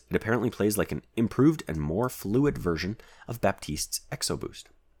practice, it apparently plays like an improved and more fluid version of Baptiste's Exo Boost.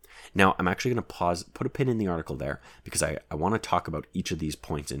 Now, I'm actually going to pause, put a pin in the article there, because I want to talk about each of these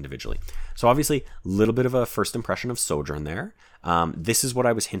points individually. So obviously, a little bit of a first impression of Sojourn there. This is what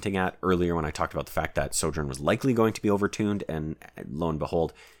I was hinting at earlier when I talked about the fact that Sojourn was likely going to be overtuned, and lo and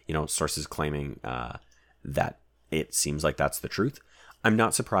behold, sources claiming that it seems like that's the truth. I'm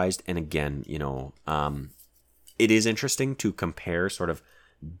not surprised, and again, it is interesting to compare sort of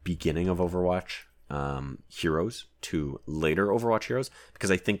beginning of Overwatch heroes to later Overwatch heroes,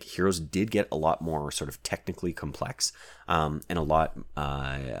 because I think heroes did get a lot more sort of technically complex, and a lot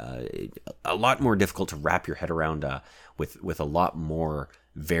more difficult to wrap your head around, with a lot more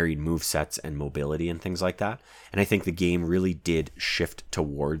varied move sets and mobility and things like that. And I think the game really did shift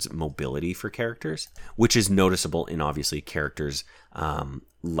towards mobility for characters, which is noticeable in obviously characters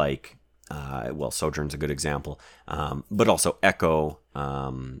like Sojourn's a good example, but also Echo,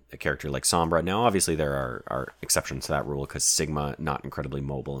 a character like Sombra. Now, obviously, there are exceptions to that rule, because Sigma, not incredibly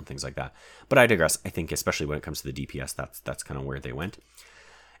mobile and things like that. But I digress. I think, especially when it comes to the DPS, that's kind of where they went.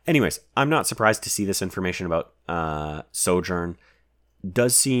 Anyways, I'm not surprised to see this information about Sojourn.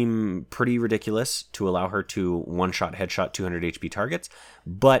 Does seem pretty ridiculous to allow her to one-shot headshot 200 HP targets,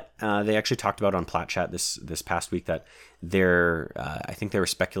 but they actually talked about on Plat Chat this past week that I think they were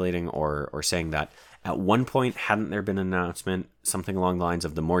speculating or saying that at one point, hadn't there been an announcement, something along the lines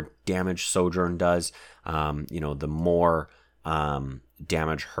of the more damage Sojourn does, the more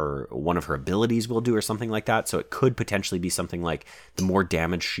damage one of her abilities will do, or something like that. So it could potentially be something like the more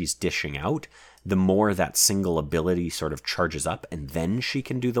damage she's dishing out, the more that single ability sort of charges up, and then she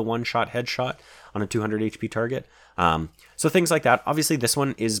can do the one-shot headshot on a 200 HP target. So things like that. Obviously, this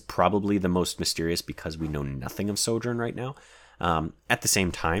one is probably the most mysterious because we know nothing of Sojourn right now. At the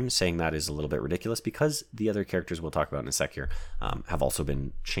same time, saying that is a little bit ridiculous because the other characters we'll talk about in a sec here have also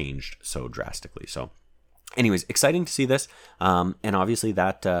been changed so drastically. So anyways, exciting to see this. And obviously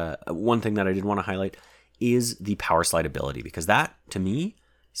that one thing that I did want to highlight is the power slide ability, because that to me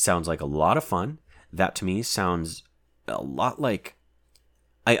sounds like a lot of fun. That to me sounds a lot like,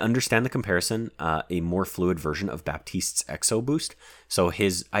 I understand the comparison, a more fluid version of Baptiste's Exo Boost. So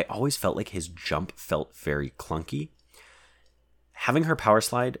I always felt like his jump felt very clunky. Having her power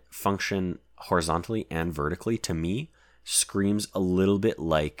slide function horizontally and vertically, to me, screams a little bit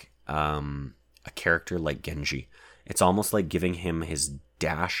like a character like Genji. It's almost like giving him his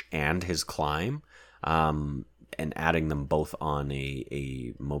dash and his climb, and adding them both on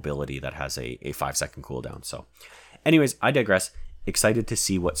a mobility that has a 5-second cooldown. So anyways, I digress. Excited to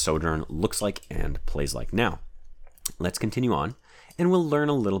see what Sojourn looks like and plays like. Now, let's continue on, and we'll learn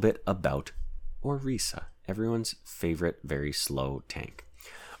a little bit about Orisa, everyone's favorite very slow tank.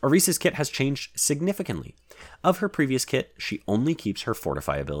 Orisa's kit has changed significantly. Of her previous kit, she only keeps her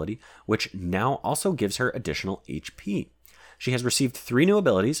Fortify ability, which now also gives her additional HP. She has received 3 new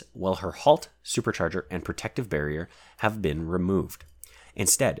abilities, while her Halt, Supercharger, and Protective Barrier have been removed.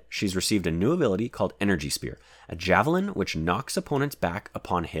 Instead, she's received a new ability called Energy Spear, a javelin which knocks opponents back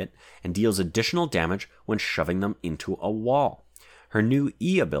upon hit and deals additional damage when shoving them into a wall. Her new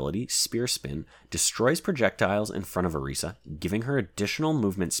E ability, Spear Spin, destroys projectiles in front of Orisa, giving her additional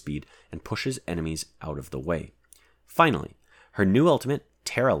movement speed and pushes enemies out of the way. Finally, her new ultimate,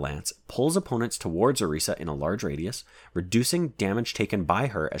 Terra Lance, pulls opponents towards Orisa in a large radius, reducing damage taken by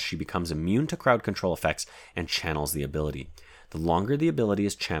her as she becomes immune to crowd control effects and channels the ability. The longer the ability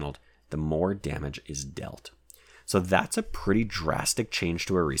is channeled, the more damage is dealt. So that's a pretty drastic change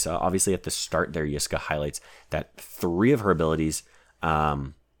to Orisa. Obviously, at the start there, Yiska highlights that 3 of her abilities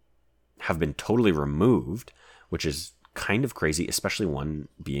have been totally removed, which is kind of crazy, especially one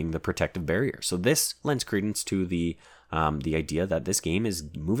being the Protective Barrier. So this lends credence to the idea that this game is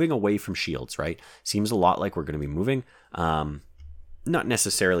moving away from shields, right? Seems a lot like we're going to be moving, not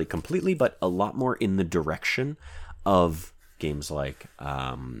necessarily completely, but a lot more in the direction of games like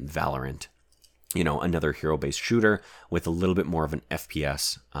Valorant, another hero-based shooter with a little bit more of an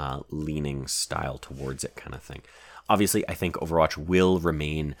FPS leaning style towards it kind of thing. Obviously, I think Overwatch will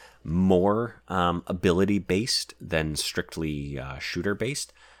remain more ability-based than strictly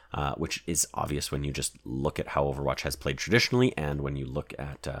shooter-based. which is obvious when you just look at how Overwatch has played traditionally and when you look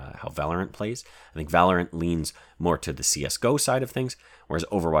at how Valorant plays. I think Valorant leans more to the CSGO side of things, whereas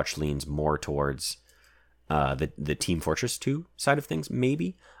Overwatch leans more towards the Team Fortress 2 side of things,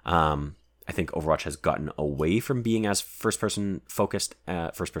 maybe. I think Overwatch has gotten away from being as first-person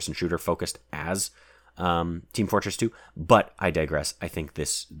shooter focused as Team Fortress 2, but I digress. I think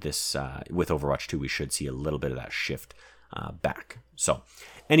this with Overwatch 2, we should see a little bit of that shift back. So,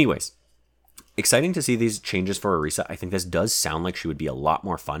 anyways, exciting to see these changes for Orisa. I think this does sound like she would be a lot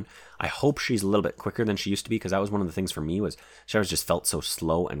more fun. I hope she's a little bit quicker than she used to be, because that was one of the things for me, was she always just felt so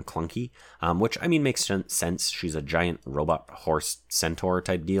slow and clunky, which, I mean, makes sense. She's a giant robot horse centaur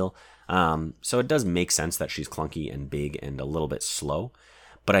type deal. So it does make sense that she's clunky and big and a little bit slow.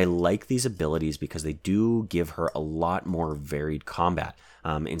 But I like these abilities because they do give her a lot more varied combat.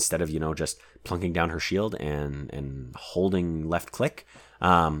 Instead of, just plunking down her shield and holding left click,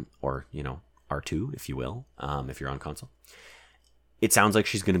 or, R2, if you will, if you're on console. It sounds like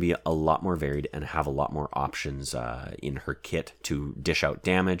she's going to be a lot more varied and have a lot more options in her kit to dish out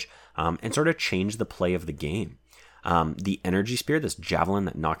damage and sort of change the play of the game. The Energy Spear, this javelin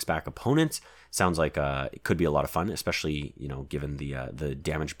that knocks back opponents, sounds like it could be a lot of fun, especially given the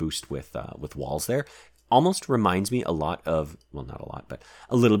damage boost with walls there. Almost reminds me a lot of, well, not a lot, but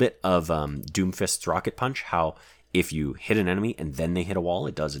a little bit of Doomfist's Rocket Punch. How if you hit an enemy and then they hit a wall,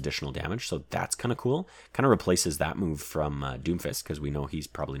 it does additional damage. So that's kind of cool. Kind of replaces that move from Doomfist, because we know he's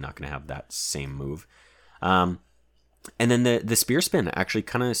probably not going to have that same move. And then the Spear Spin actually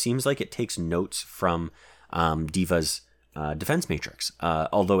kind of seems like it takes notes from D.Va's defense matrix,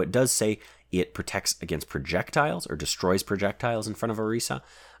 although it does say it protects against projectiles or destroys projectiles in front of Orisa,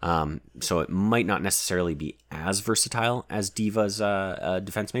 so it might not necessarily be as versatile as D.Va's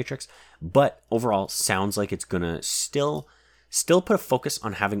defense matrix, but overall sounds like it's gonna still put a focus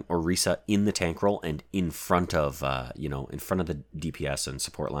on having Orisa in the tank role and in front of in front of the DPS and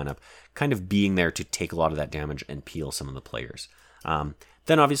support lineup, kind of being there to take a lot of that damage and peel some of the players.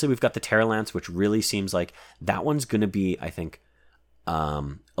 Then obviously we've got the Terra Lance, which really seems like that one's going to be, I think,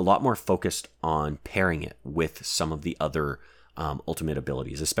 a lot more focused on pairing it with some of the other ultimate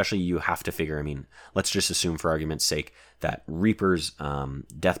abilities. Especially you have to figure, let's just assume for argument's sake that Reaper's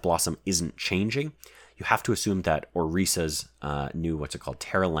Death Blossom isn't changing. You have to assume that Orisa's new,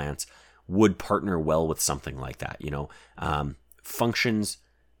 Terra Lance would partner well with something like that. Functions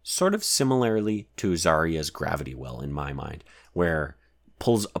sort of similarly to Zarya's Gravity Well in my mind, where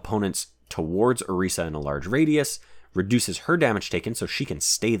pulls opponents towards Orisa in a large radius, reduces her damage taken so she can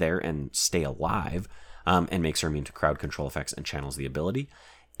stay there and stay alive, and makes her immune to crowd control effects and channels the ability.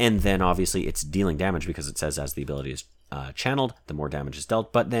 And then obviously it's dealing damage, because it says as the ability is channeled, the more damage is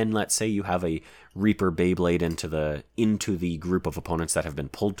dealt. But then let's say you have a Reaper Beyblade into the group of opponents that have been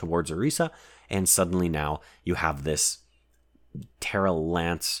pulled towards Orisa, and suddenly now you have this Terra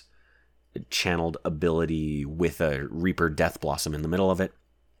Lance channeled ability with a Reaper Death Blossom in the middle of it.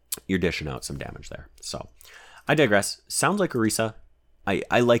 You're dishing out some damage there. So I digress. Sounds like Orisa.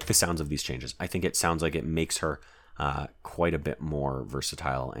 I like the sounds of these changes. I think it sounds like it makes her quite a bit more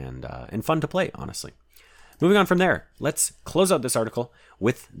versatile and fun to play, honestly. Moving on from there, let's close out this article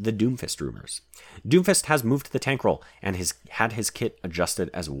with the Doomfist rumors. Doomfist has moved to the tank role and has had his kit adjusted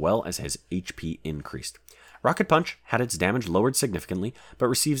as well as his HP increased. Rocket Punch had its damage lowered significantly, but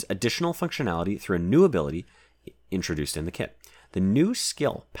receives additional functionality through a new ability introduced in the kit. The new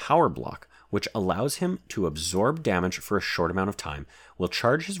skill, Power Block, which allows him to absorb damage for a short amount of time, will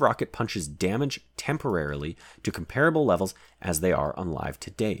charge his Rocket Punch's damage temporarily to comparable levels as they are on live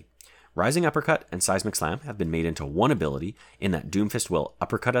today. Rising Uppercut and Seismic Slam have been made into one ability, in that Doomfist will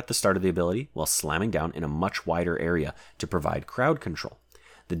uppercut at the start of the ability while slamming down in a much wider area to provide crowd control.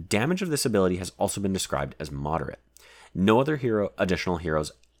 The damage of this ability has also been described as moderate. No other additional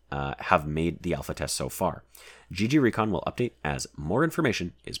heroes have made the alpha test so far. GG Recon will update as more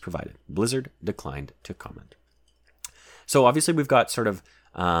information is provided. Blizzard declined to comment. So obviously we've got sort of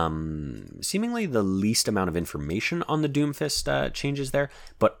seemingly the least amount of information on the Doomfist changes there,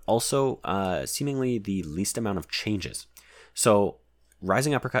 but also seemingly the least amount of changes. So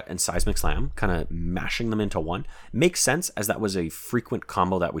Rising Uppercut and Seismic Slam, kind of mashing them into one, makes sense, as that was a frequent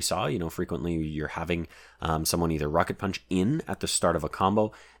combo that we saw. Frequently you're having someone either Rocket Punch in at the start of a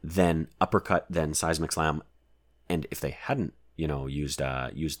combo, then Uppercut, then Seismic Slam, and if they hadn't, used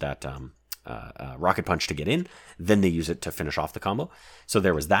that Rocket Punch to get in, then they use it to finish off the combo. So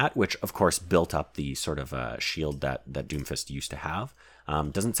there was that, which of course built up the sort of shield that Doomfist used to have.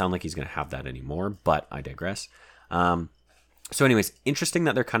 Doesn't sound like he's going to have that anymore, but I digress. So anyways, interesting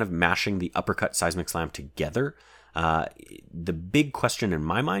that they're kind of mashing the Uppercut Seismic Slam together. The big question in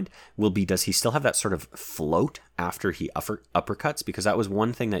my mind will be, does he still have that sort of float after he uppercuts? Because that was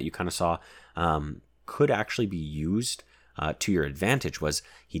one thing that you kind of saw could actually be used to your advantage, was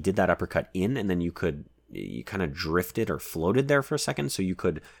he did that uppercut in, and then you kind of drifted or floated there for a second, so you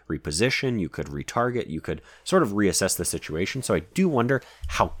could reposition, you could retarget, you could sort of reassess the situation. So I do wonder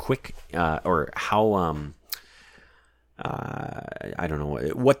how quick or how... I don't know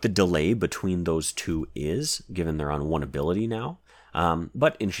what the delay between those two is, given they're on one ability now,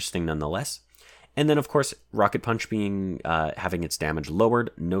 but interesting nonetheless. And then, of course, Rocket Punch being having its damage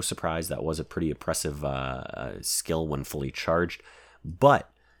lowered. No surprise, that was a pretty oppressive skill when fully charged. But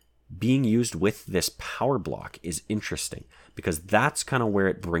being used with this power block is interesting, because that's kind of where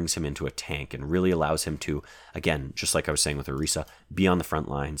it brings him into a tank and really allows him to, again, just like I was saying with Orisa, be on the front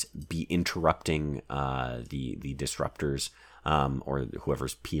lines, be interrupting the disruptors or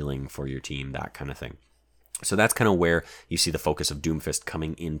whoever's peeling for your team, that kind of thing. So that's kind of where you see the focus of Doomfist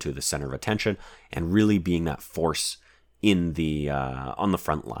coming into the center of attention and really being that force in the on the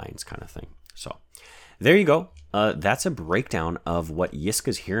front lines kind of thing. So there you go. That's a breakdown of what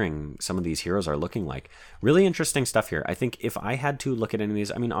Yiska's hearing some of these heroes are looking like. Really interesting stuff here. I think if I had to look at any of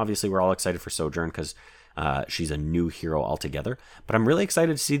these, I mean, obviously we're all excited for Sojourn because she's a new hero altogether, but I'm really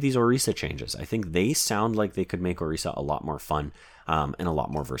excited to see these Orisa changes. I think they sound like they could make Orisa a lot more fun and a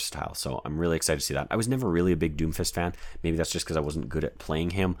lot more versatile. So I'm really excited to see that. I was never really a big Doomfist fan. Maybe that's just because I wasn't good at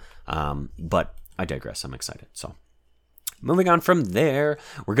playing him, but I digress. I'm excited. So moving on from there,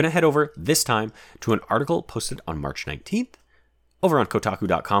 we're going to head over this time to an article posted on March 19th over on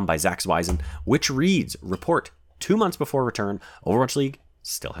Kotaku.com by Zach Zweisen, which reads, report, 2 months before return, Overwatch League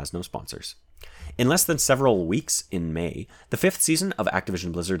still has no sponsors. In less than several weeks in May, the 5th season of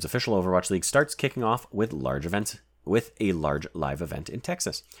Activision Blizzard's official Overwatch League starts kicking off with a large live event in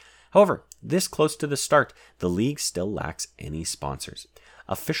Texas. However, this close to the start, the league still lacks any sponsors.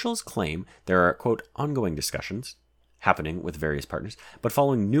 Officials claim there are, quote, ongoing discussions happening with various partners, but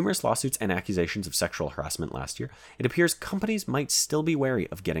following numerous lawsuits and accusations of sexual harassment last year, it appears companies might still be wary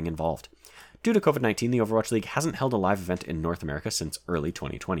of getting involved. Due to COVID-19, the Overwatch League hasn't held a live event in North America since early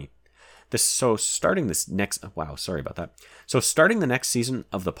 2020. Starting the next season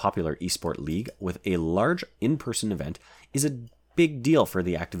of the popular eSport League with a large in-person event is a big deal for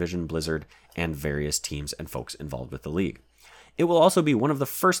the Activision Blizzard and various teams and folks involved with the league. It will also be one of the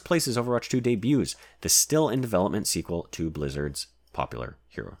first places Overwatch 2 debuts, the still in development sequel to Blizzard's popular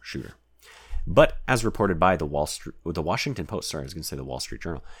hero shooter. But as reported by the Washington Post, the Wall Street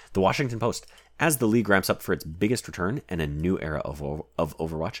Journal, the Washington Post, as the league ramps up for its biggest return and a new era of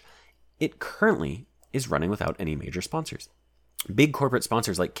Overwatch, it currently is running without any major sponsors. Big corporate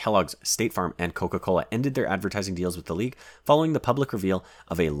sponsors like Kellogg's, State Farm, and Coca-Cola ended their advertising deals with the league following the public reveal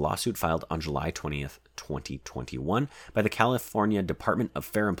of a lawsuit filed on July 20th, 2021 by the California Department of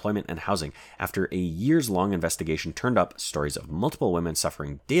Fair Employment and Housing after a years-long investigation turned up stories of multiple women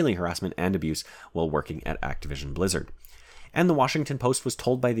suffering daily harassment and abuse while working at Activision Blizzard. And the Washington Post was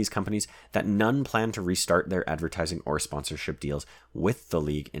told by these companies that none plan to restart their advertising or sponsorship deals with the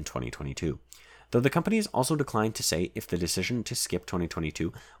league in 2022. Though the companies also declined to say if the decision to skip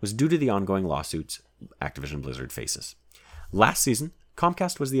 2022 was due to the ongoing lawsuits Activision Blizzard faces. Last season,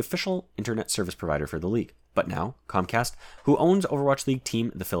 Comcast was the official internet service provider for the league, but now Comcast, who owns Overwatch League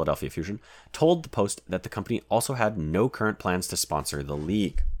team the Philadelphia Fusion, told the Post that the company also had no current plans to sponsor the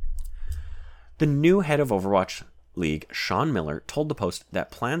league. The new head of Overwatch League, Sean Miller, told the Post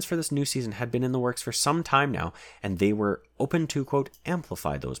that plans for this new season had been in the works for some time now, and they were open to, quote,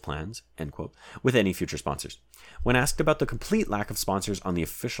 amplify those plans, end quote, with any future sponsors. When asked about the complete lack of sponsors on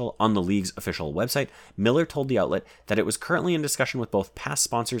the league's official website, Miller told the outlet that it was currently in discussion with both past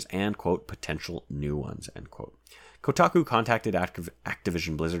sponsors and, quote, potential new ones, end quote. Kotaku contacted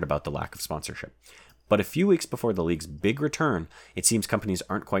Activision Blizzard about the lack of sponsorship. But a few weeks before the league's big return, it seems companies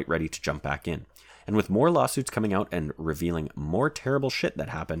aren't quite ready to jump back in. And with more lawsuits coming out and revealing more terrible shit that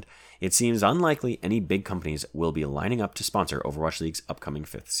happened, it seems unlikely any big companies will be lining up to sponsor Overwatch League's upcoming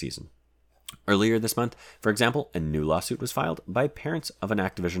 5th season. Earlier this month, for example, a new lawsuit was filed by parents of an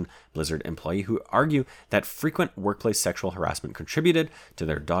Activision Blizzard employee who argue that frequent workplace sexual harassment contributed to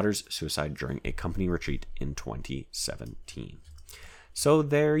their daughter's suicide during a company retreat in 2017. So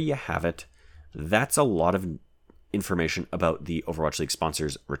there you have it. That's a lot of information about the Overwatch League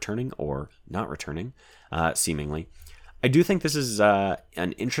sponsors returning or not returning, seemingly. I do think this is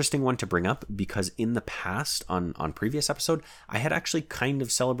an interesting one to bring up because in the past, on previous episode, I had actually kind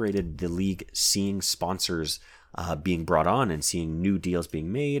of celebrated the league seeing sponsors being brought on and seeing new deals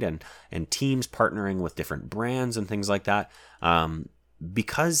being made and teams partnering with different brands and things like that,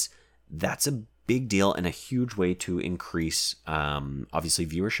 because that's a big deal and a huge way to increase, obviously,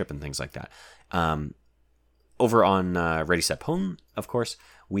 viewership and things like that. Over on Ready Set Pwn, of course,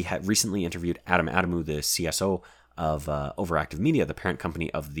 we had recently interviewed Adam Adamu, the CSO of Overactive Media, the parent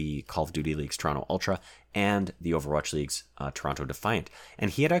company of the Call of Duty League's Toronto Ultra and the Overwatch League's Toronto Defiant.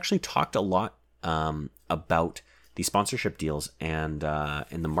 And he had actually talked a lot about the sponsorship deals and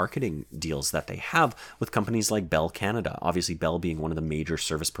the marketing deals that they have with companies like Bell Canada. Obviously, Bell being one of the major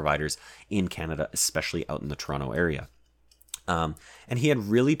service providers in Canada, especially out in the Toronto area. And he had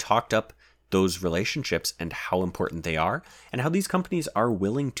really talked up those relationships and how important they are, and how these companies are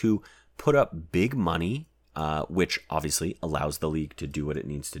willing to put up big money, which obviously allows the league to do what it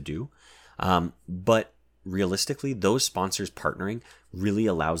needs to do. But realistically, those sponsors partnering really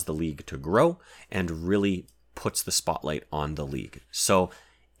allows the league to grow and really puts the spotlight on the league. So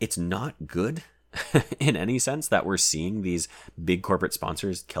it's not good in any sense that we're seeing these big corporate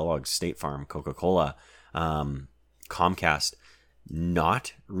sponsors, Kellogg's, State Farm, Coca-Cola, Comcast,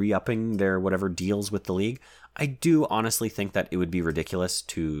 not re-upping their whatever deals with the league. I do honestly think that it would be ridiculous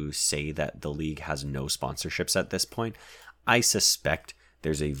to say that the league has no sponsorships at this point. I suspect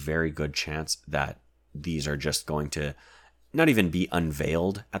there's a very good chance that these are just going to not even be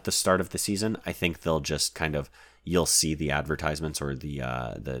unveiled at the start of the season. I think they'll just kind of, you'll see the advertisements or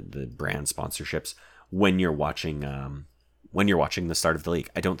the brand sponsorships when you're watching the start of the league.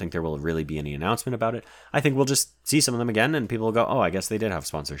 I don't think there will really be any announcement about it. I think we'll just see some of them again and people will go, oh, I guess they did have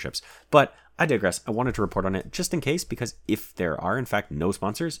sponsorships. But I digress. I wanted to report on it just in case, because if there are in fact no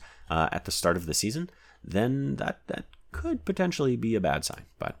sponsors at the start of the season, then that could potentially be a bad sign.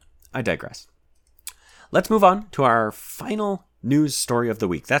 But I digress. Let's move on to our final news story of the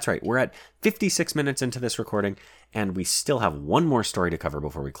week. That's right. We're at 56 minutes into this recording, and we still have one more story to cover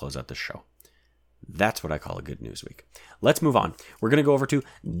before we close out the show. That's what I call a good news week. Let's move on. We're going to go over to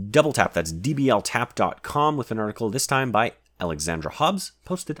Double Tap. That's dbltap.com with an article this time by Alexandra Hobbs,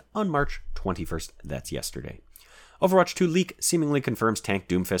 posted on March 21st. That's yesterday. Overwatch 2 leak seemingly confirms tank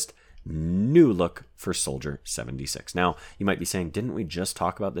Doomfist. New look for Soldier 76. Now, you might be saying, didn't we just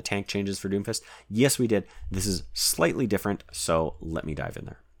talk about the tank changes for Doomfist? Yes, we did. This is slightly different, so let me dive in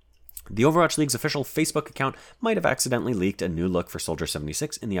there. The Overwatch League's official Facebook account might have accidentally leaked a new look for Soldier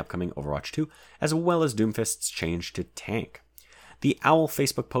 76 in the upcoming Overwatch 2, as well as Doomfist's change to tank. The OWL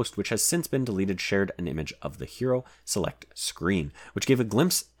Facebook post, which has since been deleted, shared an image of the hero select screen, which gave a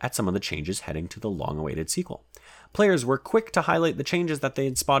glimpse at some of the changes heading to the long-awaited sequel. Players were quick to highlight the changes that they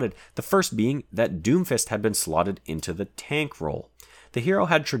had spotted, the first being that Doomfist had been slotted into the tank role. The hero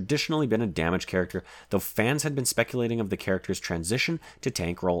had traditionally been a damage character, though fans had been speculating of the character's transition to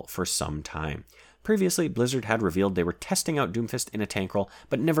tank role for some time. Previously, Blizzard had revealed they were testing out Doomfist in a tank role,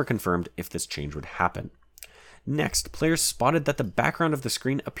 but never confirmed if this change would happen. Next, players spotted that the background of the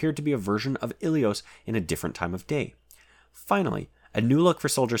screen appeared to be a version of Ilios in a different time of day. Finally, a new look for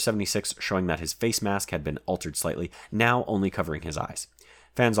Soldier 76 showing that his face mask had been altered slightly, now only covering his eyes.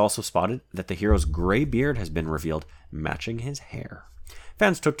 Fans also spotted that the hero's gray beard has been revealed, matching his hair.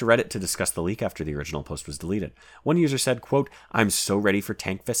 Fans took to Reddit to discuss the leak after the original post was deleted. One user said, quote, "I'm so ready for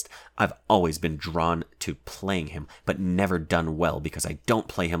Tankfist. I've always been drawn to playing him, but never done well because I don't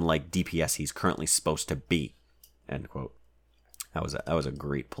play him like DPS he's currently supposed to be." End quote. That was a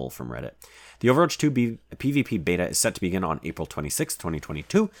great pull from Reddit. The Overwatch 2 PvP beta is set to begin on April 26,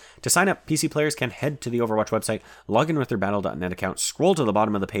 2022. To sign up, PC players can head to the Overwatch website, log in with their Battle.net account, scroll to the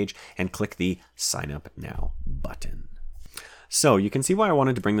bottom of the page, and click the Sign Up Now button. So you can see why I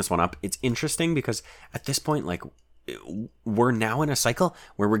wanted to bring this one up. It's interesting because at this point, like, we're now in a cycle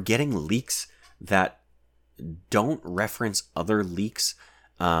where we're getting leaks that don't reference other leaks.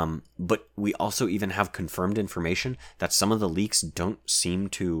 But we also even have confirmed information that some of the leaks don't seem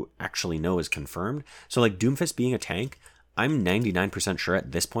to actually know is confirmed. So like Doomfist being a tank, I'm 99% sure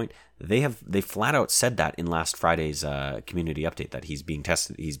at this point they flat out said that in last Friday's community update that he's being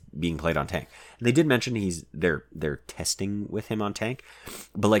tested, he's being played on tank. They did mention they're testing with him on tank,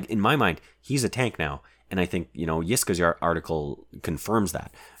 but like in my mind, he's a tank now. And I think, Yiska's article confirms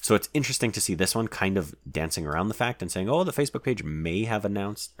that. So it's interesting to see this one kind of dancing around the fact and saying, oh, the Facebook page may have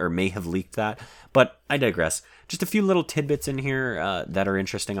announced or may have leaked that. But I digress. Just a few little tidbits in here that are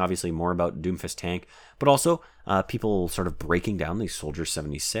interesting. Obviously, more about Doomfist tank, but also people sort of breaking down the Soldier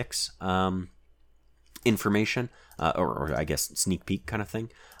 76 information, or I guess sneak peek kind of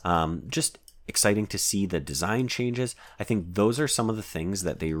thing. Just exciting to see the design changes. I think those are some of the things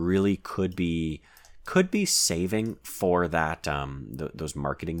that they really could be could be saving for that those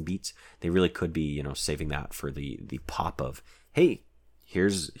marketing beats. They really could be, saving that for the pop of, hey,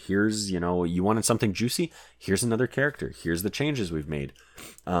 here's you wanted something juicy, here's another character, here's the changes we've made.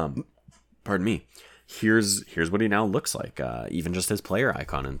 Pardon me. Here's what he now looks like, even just his player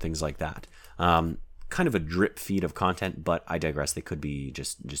icon and things like that. Kind of a drip feed of content, but I digress. They could be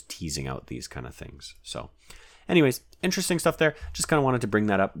just teasing out these kind of things. So anyways, interesting stuff there. Just kind of wanted to bring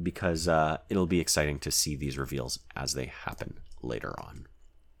that up because it'll be exciting to see these reveals as they happen later on.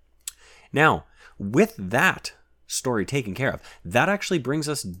 Now, with that story taken care of, that actually brings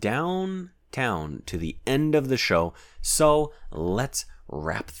us downtown to the end of the show. So let's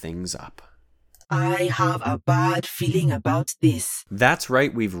wrap things up. I have a bad feeling about this. That's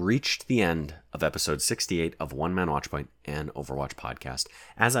right, we've reached the end of episode 68 of One Man Watchpoint and Overwatch Podcast.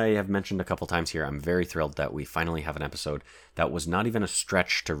 As I have mentioned a couple times here, I'm very thrilled that we finally have an episode that was not even a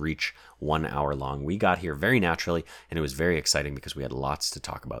stretch to reach 1 hour long. We got here very naturally, and it was very exciting because we had lots to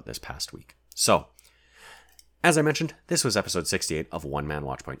talk about this past week. So, as I mentioned, this was episode 68 of One Man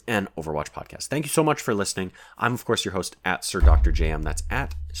Watchpoint and Overwatch Podcast. Thank you so much for listening. I'm, of course, your host at Sir Dr. JM. That's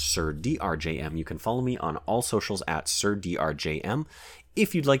at Sir DRJM. You can follow me on all socials at Sir DRJM.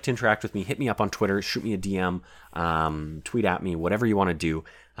 If you'd like to interact with me, hit me up on Twitter, shoot me a DM, tweet at me, whatever you want to do.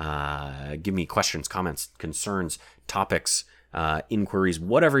 Give me questions, comments, concerns, topics, inquiries,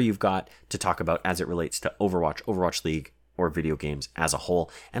 whatever you've got to talk about as it relates to Overwatch, Overwatch League, or video games as a whole,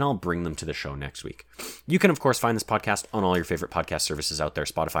 and I'll bring them to the show next week. You can, of course, find this podcast on all your favorite podcast services out there,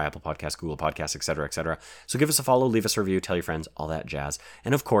 Spotify, Apple Podcasts, Google Podcasts, etc., etc. So give us a follow, leave us a review, tell your friends, all that jazz.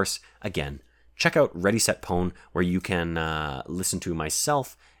 And of course, again, check out Ready, Set, Pwn, where you can listen to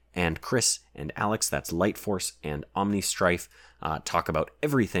myself and Chris and Alex, that's Light Force and Omni Strife, talk about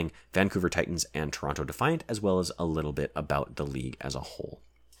everything Vancouver Titans and Toronto Defiant, as well as a little bit about the league as a whole.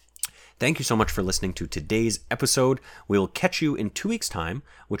 Thank you so much for listening to today's episode. We'll catch you in 2 weeks' time,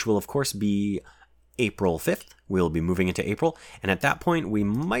 which will, of course, be April 5th. We'll be moving into April. And at that point, we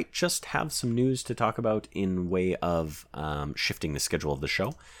might just have some news to talk about in way of shifting the schedule of the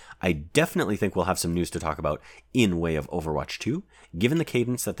show. I definitely think we'll have some news to talk about in way of Overwatch 2. Given the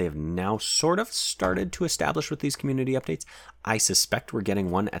cadence that they have now sort of started to establish with these community updates, I suspect we're getting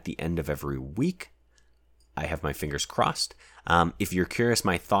one at the end of every week. I have my fingers crossed. If you're curious,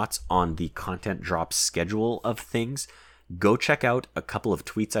 my thoughts on the content drop schedule of things, go check out a couple of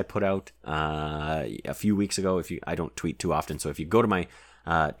tweets I put out a few weeks ago. I don't tweet too often, so if you go to my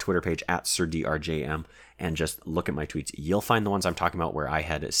Twitter page at SirDRJM and just look at my tweets, you'll find the ones I'm talking about where I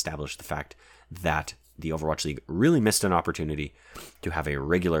had established the fact that the Overwatch League really missed an opportunity to have a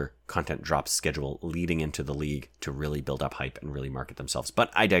regular content drop schedule leading into the league to really build up hype and really market themselves.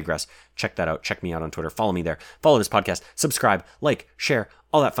 But I digress. Check that out. Check me out on Twitter. Follow me there. Follow this podcast. Subscribe, like, share,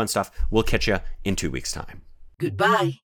 all that fun stuff. We'll catch you in 2 weeks' time. Goodbye.